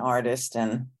you're an artist,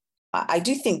 and I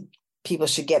do think people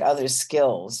should get other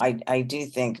skills. I do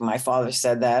think my father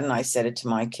said that, and I said it to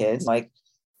my kids. Like,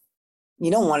 you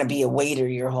don't want to be a waiter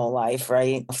your whole life,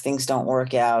 right? If things don't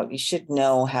work out, you should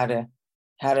know how to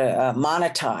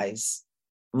monetize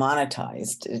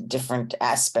different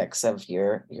aspects of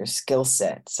your skill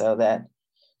set so that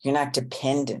you're not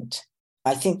dependent.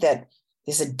 I think that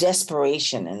there's a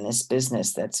desperation in this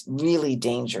business that's really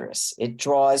dangerous. It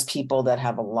draws people that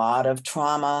have a lot of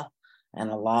trauma and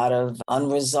a lot of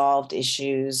unresolved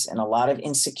issues and a lot of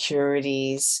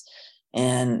insecurities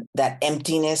and that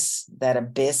emptiness, that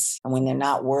abyss. And when they're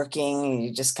not working,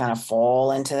 you just kind of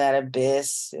fall into that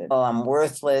abyss. Oh, I'm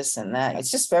worthless. And that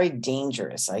it's just very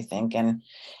dangerous, I think. And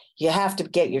you have to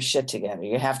get your shit together.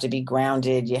 You have to be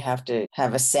grounded. You have to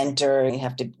have a center. You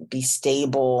have to be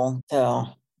stable. So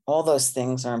all those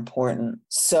things are important.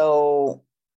 So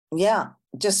yeah,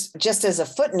 just as a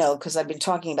footnote, because I've been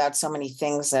talking about so many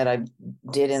things that I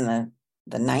did in the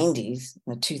 90s,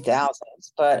 the 2000s.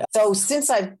 But so since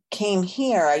I came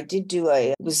here, I did do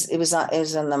it was in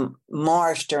the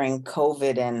marsh during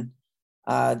COVID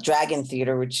and Dragon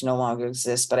Theater, which no longer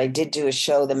exists. But I did do a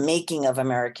show, The Making of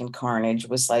American Carnage,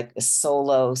 was like a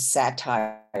solo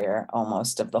satire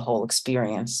almost of the whole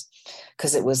experience,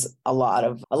 because it was a lot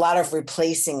of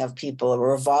replacing of people, a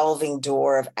revolving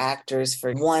door of actors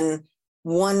for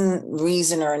one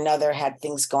reason or another, had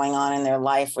things going on in their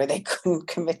life where they couldn't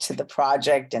commit to the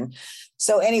project. And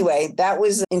so anyway, that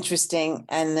was interesting.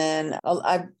 And then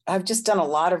I've just done a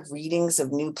lot of readings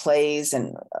of new plays,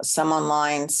 and some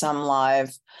online, some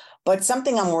live. But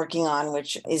something I'm working on,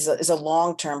 which is a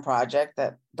long-term project,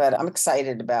 but I'm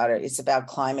excited about it. It's about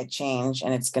climate change,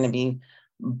 and it's going to be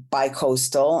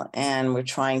bi-coastal, and we're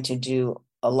trying to do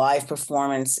a live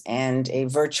performance and a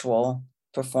virtual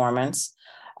performance,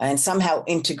 and somehow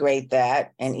integrate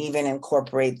that, and even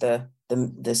incorporate the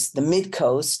mid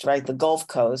coast, right, the Gulf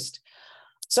Coast.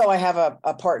 So I have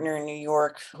a partner in New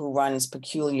York who runs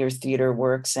Peculiar Theater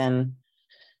Works, and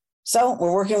so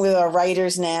we're working with our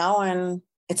writers now, and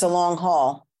it's a long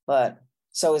haul, but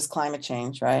so is climate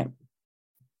change, right?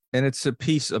 And it's a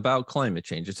piece about climate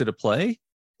change. Is it a play?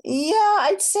 Yeah,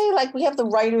 I'd say like we have the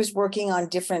writers working on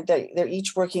they're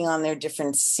each working on their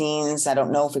different scenes. I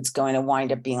don't know if it's going to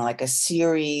wind up being like a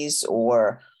series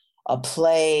or a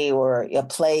play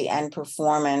and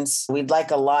performance. We'd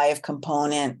like a live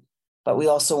component, but we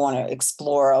also want to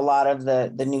explore a lot of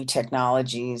the new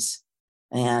technologies.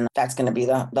 And that's going to be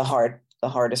the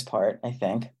hardest part, I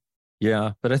think.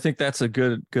 Yeah, but I think that's a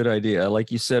good idea.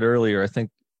 Like you said earlier, I think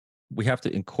we have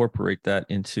to incorporate that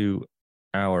into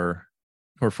our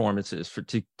performances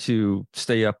to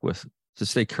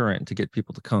stay current, to get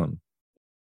people to come.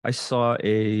 I saw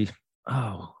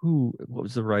what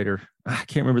was the writer? I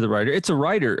can't remember the writer. It's a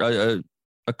writer,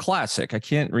 a classic. I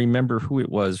can't remember who it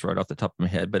was right off the top of my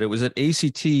head, but it was at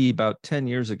ACT about 10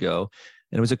 years ago.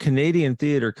 And it was a Canadian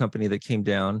theater company that came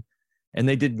down, and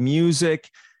they did music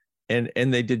and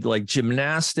they did like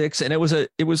gymnastics. And it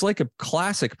was like a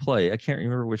classic play. I can't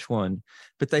remember which one,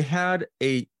 but they had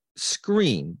a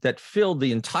screen that filled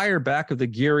the entire back of the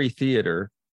Geary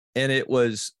Theater, and it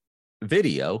was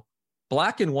video,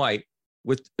 black and white,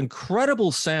 with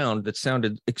incredible sound that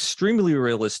sounded extremely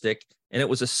realistic. And it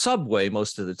was a subway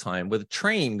most of the time with a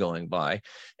train going by,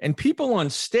 and people on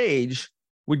stage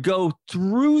would go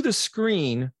through the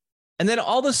screen, and then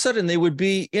all of a sudden they would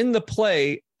be in the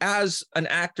play as an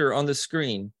actor on the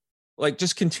screen, like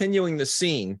just continuing the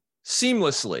scene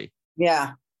seamlessly.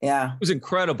 Yeah. It was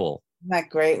incredible. Isn't that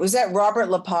great? Was that Robert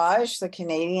Lepage, the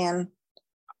Canadian?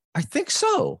 I think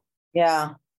so.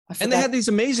 Yeah. And they had these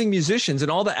amazing musicians,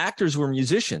 and all the actors were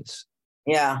musicians.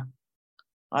 Yeah.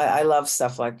 I love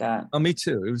stuff like that. Oh, me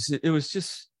too. It was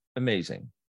just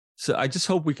amazing. So I just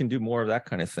hope we can do more of that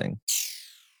kind of thing.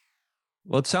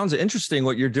 Well, it sounds interesting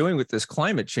what you're doing with this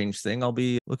climate change thing. I'll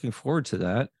be looking forward to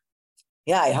that.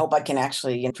 Yeah, I hope I can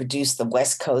actually produce the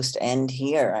West Coast end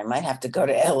here. I might have to go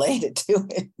to LA to do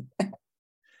it.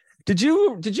 Did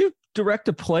you direct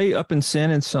a play up in San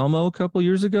Anselmo a couple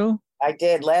years ago? I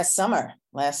did last summer.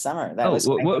 That was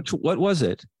what was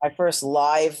it? My first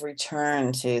live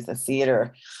return to the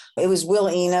theater. It was Will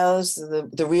Eno's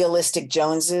the Realistic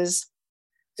Joneses.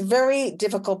 It's a very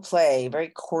difficult play,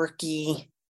 very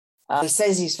quirky. He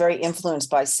says he's very influenced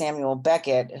by Samuel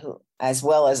Beckett, as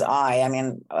well as I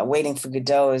mean, Waiting for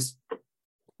Godot is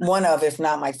one of, if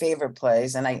not my favorite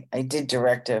plays. And I did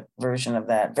direct a version of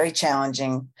that. Very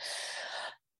challenging.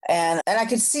 And I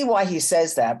could see why he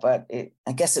says that, but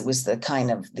I guess it was the kind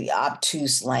of the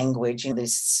obtuse language,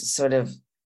 this sort of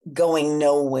going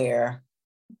nowhere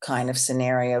kind of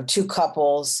scenario. Two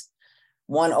couples,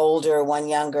 one older, one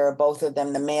younger, both of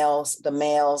them, the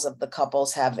males of the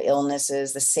couples have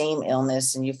illnesses, the same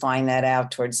illness, and you find that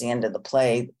out towards the end of the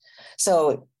play.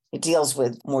 So it deals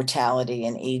with mortality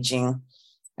and aging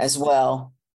as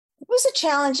well. It was a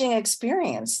challenging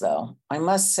experience, though, I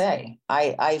must say.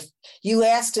 You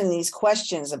asked in these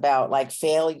questions about like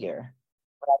failure.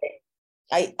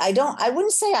 Right? I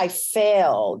wouldn't say I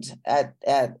failed at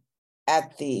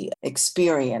the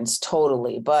experience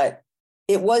totally, but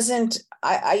it wasn't.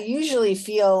 I usually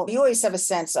feel, you always have a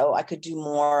sense, oh, I could do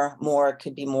more,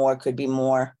 could be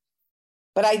more.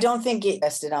 But I don't think it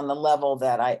rested on the level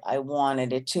that I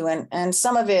wanted it to. And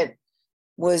some of it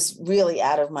was really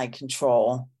out of my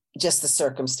control, just the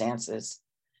circumstances.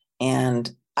 And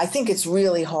I think it's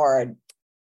really hard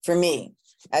for me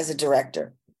as a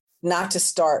director not to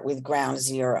start with ground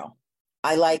zero.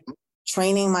 I like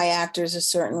training my actors a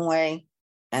certain way.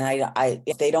 And I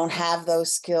if they don't have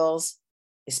those skills,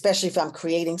 especially if I'm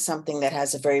creating something that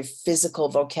has a very physical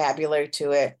vocabulary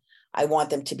to it, I want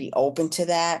them to be open to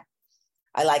that.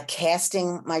 I like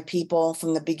casting my people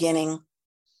from the beginning.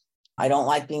 I don't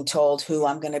like being told who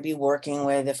I'm going to be working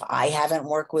with if I haven't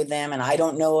worked with them and I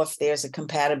don't know if there's a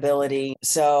compatibility.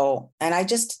 So, and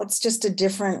it's just a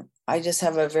different, I just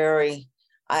have a very,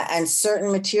 and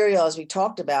certain material, as we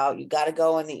talked about, you got to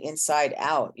go on the inside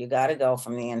out. You got to go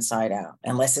from the inside out,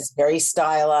 unless it's very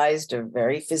stylized or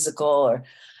very physical or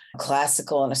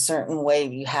classical in a certain way.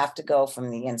 You have to go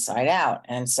from the inside out.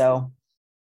 And so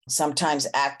sometimes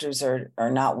actors are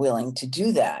not willing to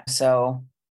do that. So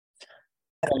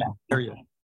I don't know.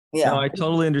 Yeah. No, I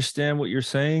totally understand what you're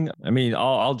saying. I mean,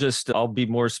 I'll be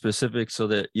more specific so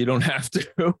that you don't have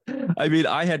to. I mean,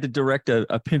 I had to direct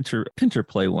a Pinter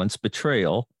play once,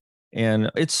 Betrayal, and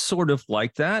it's sort of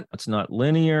like that. It's not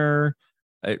linear.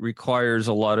 It requires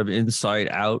a lot of inside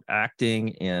out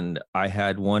acting. And I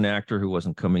had one actor who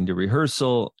wasn't coming to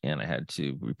rehearsal and I had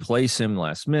to replace him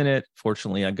last minute.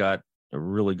 Fortunately, I got a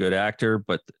really good actor,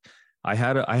 but I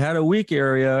had a weak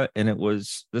area, and it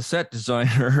was the set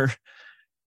designer.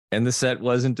 And the set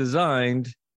wasn't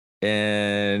designed,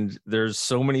 and there's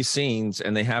so many scenes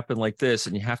and they happen like this,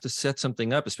 and you have to set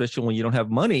something up, especially when you don't have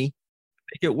money,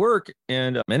 make it work.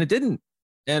 And it didn't.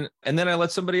 And then I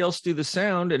let somebody else do the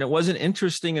sound, and it wasn't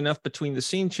interesting enough between the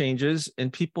scene changes.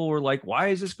 And people were like, why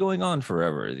is this going on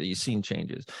forever? These scene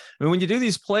changes. I mean, when you do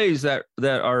these plays that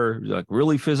are like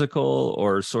really physical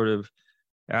or sort of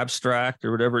abstract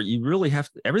or whatever, you really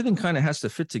have to, everything kind of has to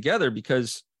fit together,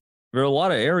 because there are a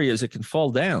lot of areas it can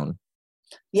fall down.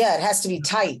 Yeah, it has to be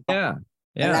tight. Yeah.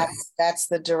 And that's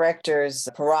the director's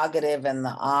prerogative, and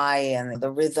the eye and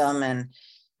the rhythm. And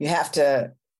you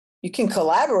can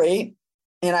collaborate.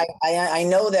 And I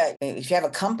know that if you have a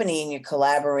company and you're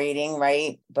collaborating,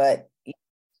 right? But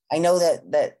I know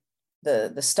that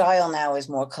the style now is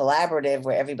more collaborative,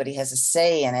 where everybody has a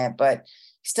say in it, but you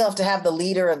still have to have the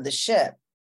leader of the ship,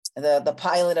 the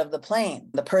pilot of the plane,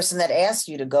 the person that asked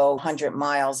you to go 100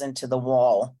 miles into the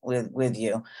wall with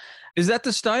you. Is that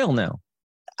the style now?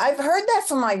 I've heard that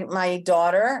from my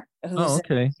daughter, who's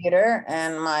in theater,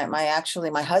 and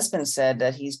my husband said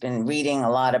that he's been reading a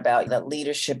lot about that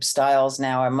leadership styles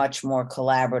now are much more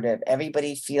collaborative.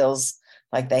 Everybody feels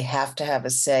like they have to have a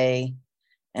say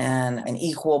and an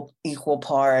equal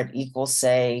part, equal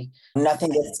say.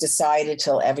 Nothing gets decided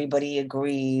till everybody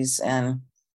agrees, and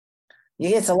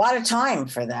it's a lot of time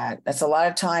for that. That's a lot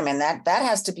of time. And that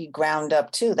has to be ground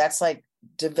up too. That's like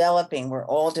developing. We're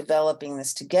all developing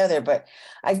this together. But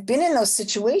I've been in those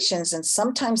situations, and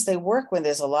sometimes they work when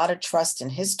there's a lot of trust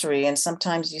and history. And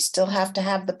sometimes you still have to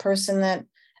have the person that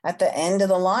at the end of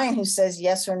the line who says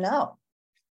yes or no.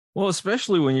 Well,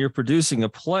 especially when you're producing a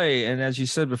play. And as you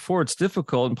said before, it's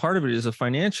difficult. And part of it is a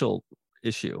financial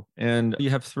issue. And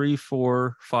you have 3,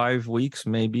 4, 5 weeks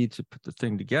maybe to put the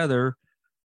thing together.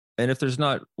 And if there's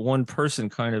not one person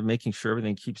kind of making sure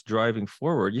everything keeps driving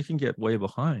forward, you can get way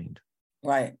behind.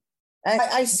 Right.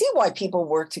 I see why people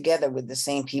work together with the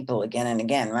same people again and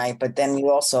again, right? But then you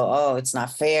also, it's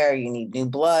not fair. You need new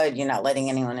blood. You're not letting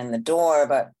anyone in the door.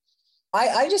 But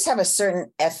I just have a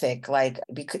certain ethic, like,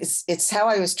 because it's how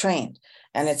I was trained.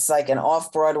 And it's like an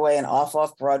off-Broadway and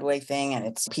off-Broadway thing. And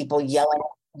it's people yelling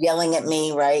yelling at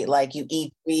me, right? Like you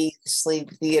eat, breathe,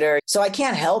 sleep, theater. So I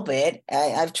can't help it.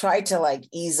 I've tried to like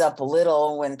ease up a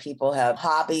little when people have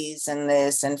hobbies and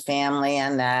this and family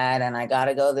and that. And I got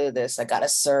to go do this. I got to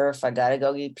surf. I got to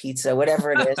go eat pizza,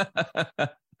 whatever it is.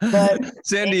 But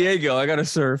San Diego, I got to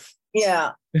surf.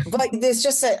 yeah. But there's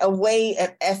just a way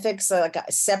of ethics, like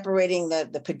separating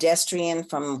the pedestrian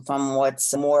from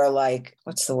what's more like,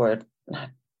 what's the word?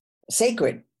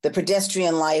 Sacred, the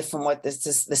pedestrian life from what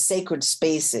this the sacred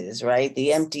spaces, right?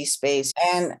 The empty space.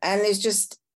 And there's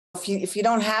just if you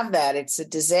don't have that, it's a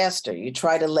disaster. You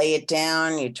try to lay it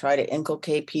down, you try to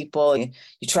inculcate people, you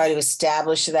try to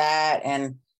establish that,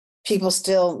 and people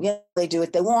still, they do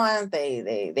what they want.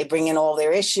 They bring in all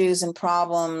their issues and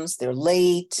problems. They're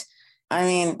late. I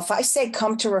mean, if I say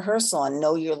come to rehearsal and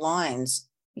know your lines,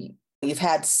 you've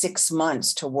had 6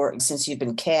 months to work since you've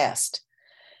been cast.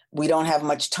 We don't have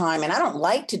much time. And I don't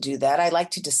like to do that. I like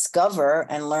to discover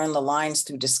and learn the lines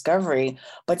through discovery.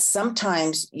 But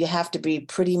sometimes you have to be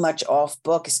pretty much off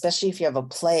book, especially if you have a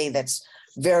play that's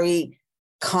very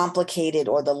complicated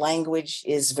or the language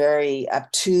is very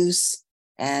obtuse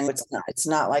and it's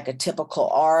not like a typical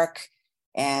arc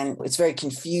and it's very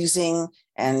confusing.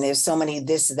 And there's so many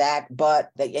this, that,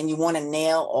 but, and you want to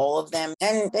nail all of them.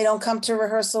 And they don't come to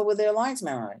rehearsal with their lines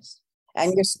memorized.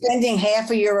 And you're spending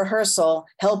half of your rehearsal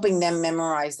helping them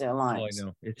memorize their lines. Oh, I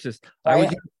know. It's just,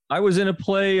 right? I was in a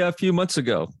play a few months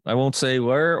ago. I won't say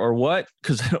where or what,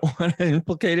 because I don't want to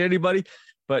implicate anybody,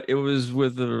 but it was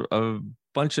with a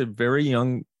bunch of very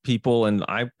young people. And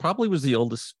I probably was the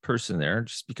oldest person there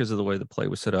just because of the way the play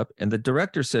was set up. And the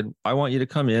director said, I want you to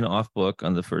come in off book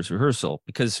on the first rehearsal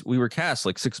because we were cast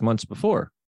like 6 months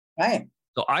before. Right.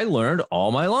 So I learned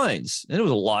all my lines and it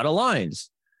was a lot of lines.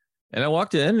 And I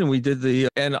walked in and we did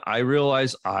and I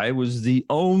realized I was the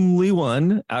only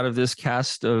one out of this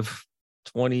cast of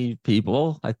 20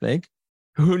 people, I think,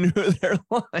 who knew their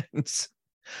lines.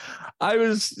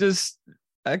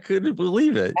 I couldn't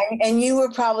believe it. And you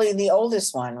were probably the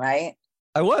oldest one, right?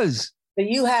 I was. So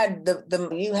you had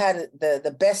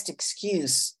the best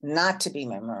excuse not to be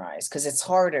memorized because it's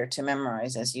harder to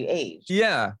memorize as you age.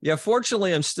 Yeah.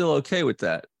 Fortunately, I'm still okay with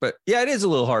that. But yeah, it is a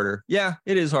little harder. Yeah,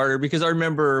 it is harder because I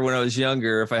remember when I was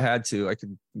younger, if I had to, I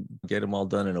could get them all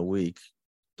done in a week.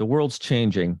 The world's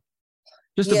changing.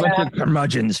 Just a bunch of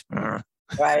curmudgeons.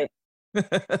 Right.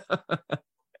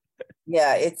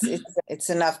 Yeah, it's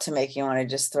enough to make you want to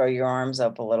just throw your arms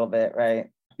up a little bit, right?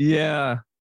 Yeah.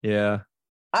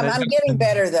 I'm getting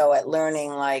better though at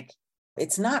learning, like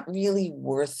it's not really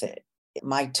worth it.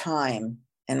 My time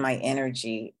and my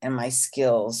energy and my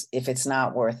skills, if it's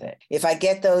not worth it. If I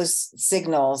get those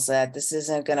signals that this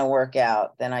isn't going to work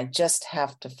out, then I just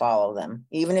have to follow them,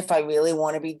 even if I really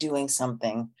want to be doing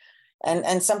something.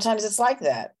 And sometimes it's like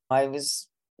that. I was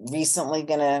recently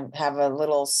going to have a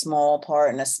little small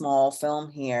part in a small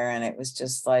film here, and it was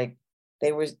just like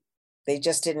they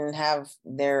just didn't have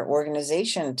their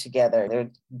organization together. There were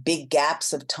big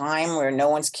gaps of time where no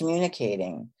one's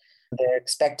communicating. They're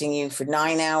expecting you for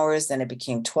 9 hours, then it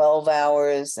became 12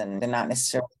 hours, and they're not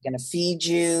necessarily going to feed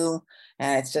you.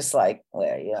 And it's just like,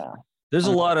 well, yeah. There's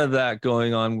a lot of that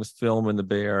going on with film in the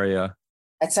Bay Area.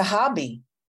 It's a hobby.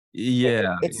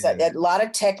 Yeah. It's a lot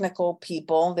of technical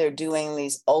people. They're doing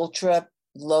these ultra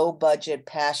low budget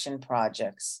passion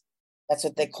projects. That's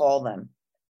what they call them.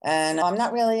 And I'm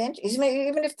not really interested.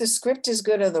 Even if the script is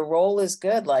good or the role is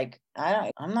good, like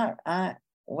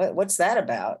what's that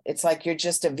about? It's like you're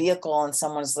just a vehicle in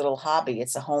someone's little hobby.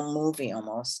 It's a home movie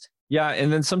almost. Yeah,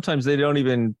 and then sometimes they don't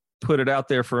even put it out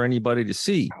there for anybody to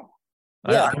see.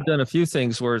 Yeah. I've done a few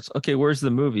things where it's, okay, where's the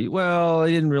movie? Well,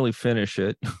 I didn't really finish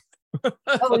it.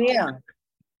 Oh, yeah.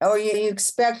 Or you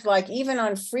expect, like, even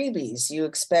on freebies, you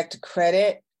expect a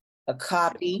credit, a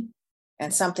copy,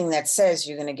 and something that says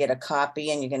you're going to get a copy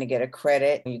and you're going to get a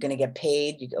credit, and you're going to get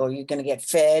paid, or you're going to get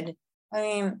fed. I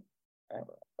mean,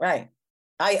 right.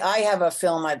 I have a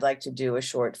film I'd like to do, a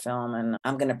short film, and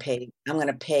I'm going to pay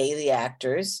the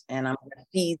actors and I'm going to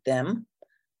feed them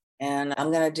and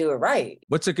I'm going to do it right.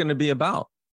 What's it going to be about?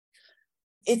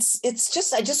 It's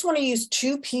just, I just want to use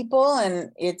two people,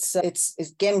 and it's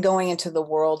again going into the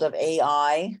world of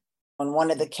AI. And one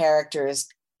of the characters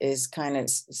is kind of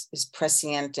is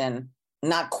prescient and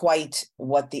not quite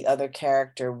what the other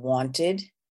character wanted,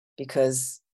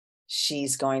 because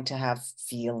she's going to have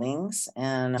feelings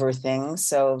and other things.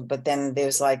 So, but then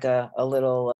there's like a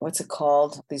little, what's it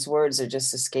called? These words are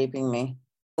just escaping me.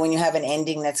 When you have an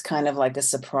ending that's kind of like a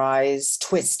surprise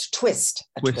twist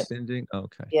Ending.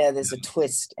 Okay. Yeah, there's a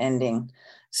twist ending.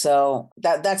 So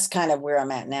that's kind of where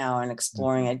I'm at now and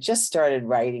exploring it. Just started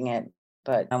writing it,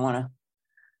 but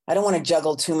I I don't want to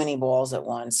juggle too many balls at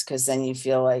once, because then you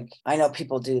feel like, I know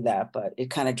people do that, but it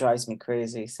kind of drives me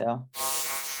crazy. So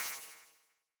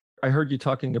I heard you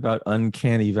talking about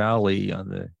Uncanny Valley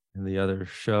in the other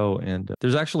show, and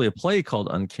there's actually a play called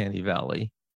Uncanny Valley.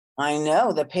 I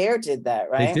know the pair did that,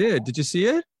 They right? did. Did you see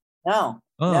it? No,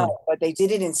 Oh, no, but they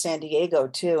did it in San Diego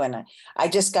too. And I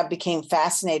just became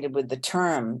fascinated with the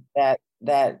term that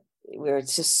where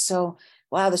it's just so,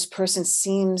 wow, this person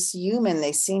seems human.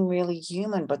 They seem really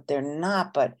human, but they're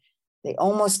not, but they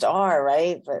almost are,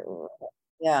 right? But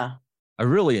yeah, I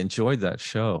really enjoyed that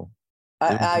show.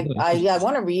 It was really I interesting.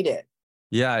 want to read it.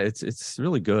 Yeah, it's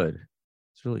really good.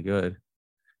 It's really good.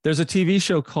 There's a TV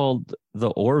show called The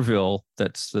Orville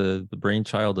that's the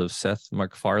brainchild of Seth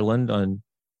MacFarlane on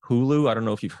Hulu. I don't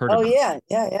know if you've heard Oh of it. yeah,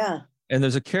 yeah, yeah. And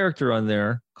there's a character on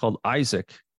there called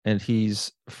Isaac, and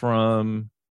he's from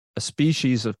a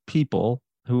species of people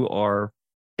who are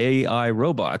AI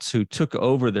robots who took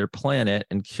over their planet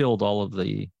and killed all of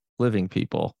the living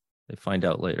people. They find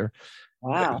out later. But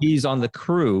Wow. he's on the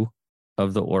crew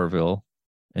of the Orville,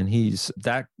 and he's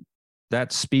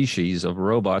that species of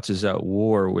robots is at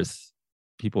war with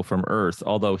people from Earth,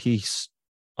 although he's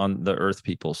on the Earth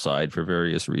people side for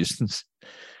various reasons.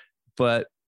 But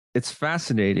it's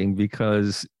fascinating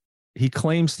because he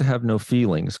claims to have no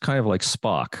feelings, kind of like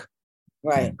Spock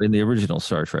Right. in the original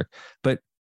Star Trek. But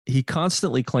he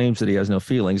constantly claims that he has no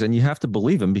feelings, and you have to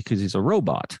believe him because he's a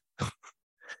robot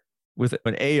with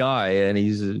an AI, and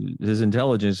his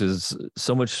intelligence is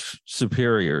so much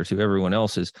superior to everyone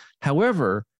else's.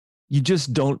 However, you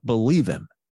just don't believe him.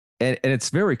 And it's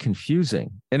very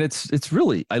confusing. And it's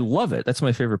really, I love it. That's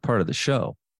my favorite part of the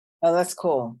show. Oh, that's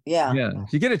cool. Yeah. Yeah.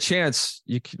 If you get a chance,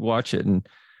 you could watch it. And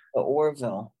The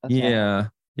Orville. Okay. yeah,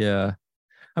 yeah.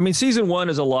 I mean, season one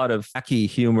is a lot of wacky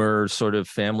humor, sort of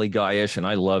Family Guy-ish, and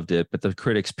I loved it, but the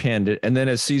critics panned it. And then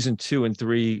as season 2 and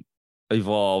 3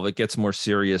 evolve, it gets more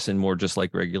serious and more just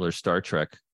like regular Star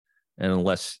Trek and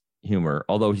less humor,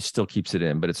 although he still keeps it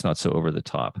in, but it's not so over the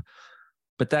top.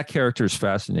 But that character is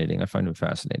fascinating. I find him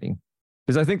fascinating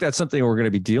because I think that's something we're going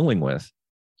to be dealing with.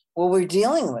 Well, we're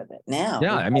dealing with it now.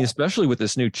 Yeah. I mean, especially with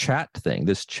this new chat thing,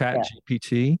 this chat Yeah.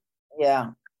 GPT. Yeah.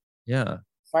 Yeah.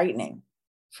 Frightening.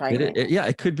 Frightening. Yeah.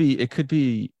 It could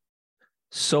be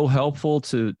so helpful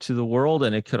to the world,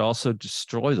 and it could also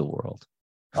destroy the world.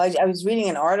 Well, I was reading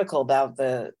an article about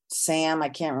the Sam, I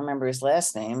can't remember his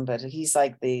last name, but he's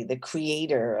like the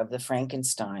creator of the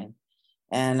Frankenstein.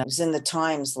 And I was in the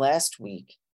Times last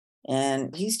week.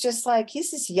 And he's just like,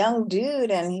 he's this young dude.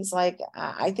 And he's like,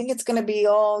 I think it's going to be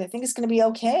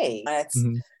okay. And it's,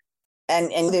 Mhm.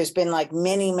 and there's been like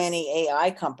many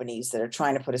AI companies that are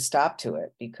trying to put a stop to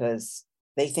it because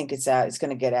they think it's going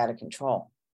to get out of control.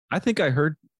 I think I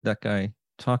heard that guy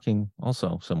talking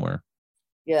also somewhere.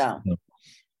 Yeah.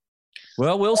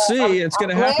 Well, we'll see. It's going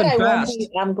to happen fast.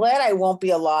 I'm glad I won't be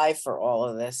alive for all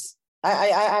of this. I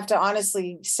have to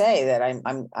honestly say that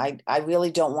I really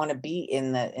don't want to be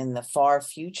in the far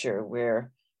future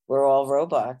where we're all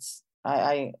robots.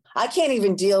 I can't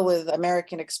even deal with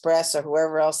American Express or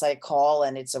whoever else I call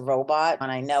and it's a robot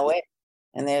and I know it.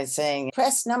 And they're saying,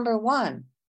 press number 1.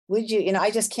 Would you, I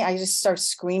just can't, I just start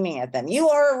screaming at them. You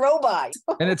are a robot.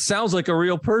 And it sounds like a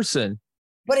real person.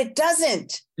 But it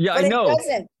doesn't. Yeah, But I know. It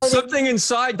doesn't. Something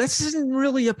inside, this isn't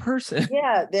really a person.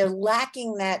 Yeah, they're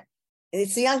lacking that.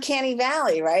 It's the uncanny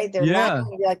valley, right? They're Yeah.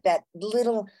 lacking like that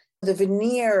little, the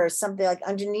veneer or something like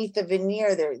underneath the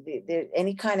veneer. They're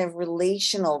any kind of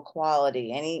relational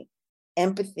quality, any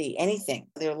empathy, anything.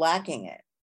 They're lacking it.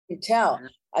 You tell.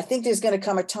 I think there's going to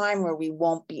come a time where we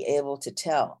won't be able to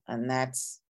tell, and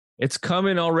It's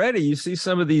coming already. You see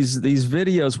some of these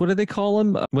videos. What do they call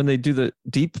them when they do the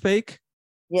deep fake?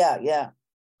 yeah.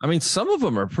 I mean, some of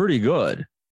them are pretty good.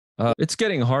 It's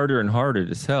getting harder and harder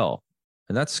to tell.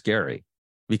 And that's scary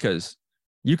because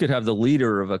you could have the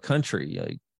leader of a country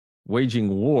like waging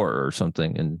war or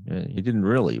something, and he didn't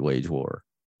really wage war.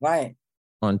 Right.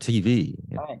 On TV.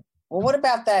 Right. Well, what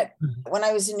about that? When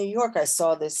I was in New York, I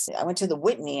saw this. I went to the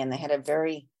Whitney and they had I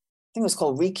think it was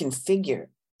called Reconfigure.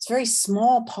 It's a very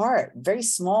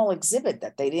small exhibit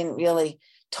that they didn't really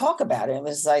talk about. It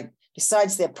was like,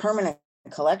 besides their permanent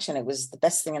collection, it was the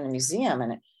best thing in the museum.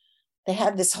 And they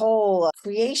had this whole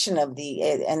creation of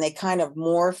and they kind of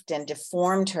morphed and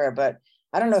deformed her. But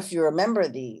I don't know if you remember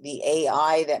the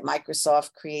AI that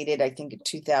Microsoft created, I think in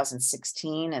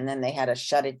 2016, and then they had to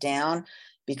shut it down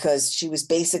because she was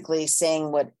basically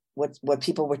saying what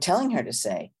people were telling her to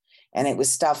say. And it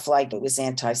was stuff like it was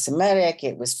anti-Semitic,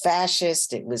 it was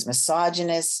fascist, it was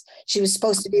misogynist. She was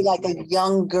supposed to be like a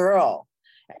young girl.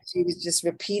 She was just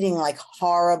repeating like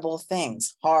horrible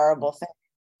things.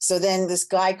 So then this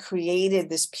guy created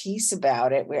this piece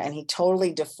about it and he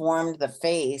totally deformed the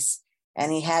face,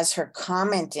 and he has her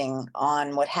commenting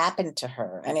on what happened to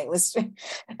her. And and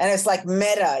it's like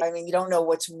meta. I mean, you don't know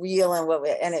what's real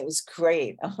and it was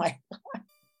great. I'm like,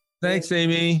 Thanks,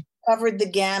 Aimee. covered the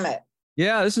gamut.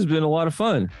 Yeah, this has been a lot of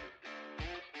fun.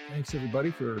 Thanks,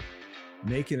 everybody, for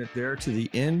making it there to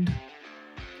the end.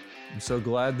 I'm so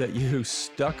glad that you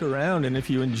stuck around. And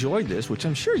if you enjoyed this, which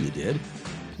I'm sure you did,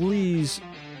 please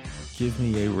give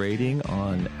me a rating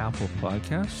on Apple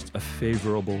Podcasts, a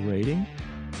favorable rating,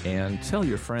 and tell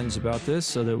your friends about this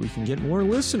so that we can get more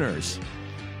listeners.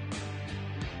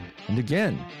 And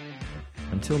again,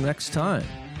 until next time,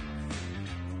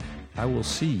 I will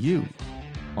see you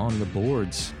on the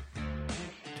boards.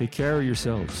 Take care of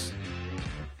yourselves,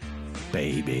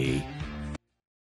 baby.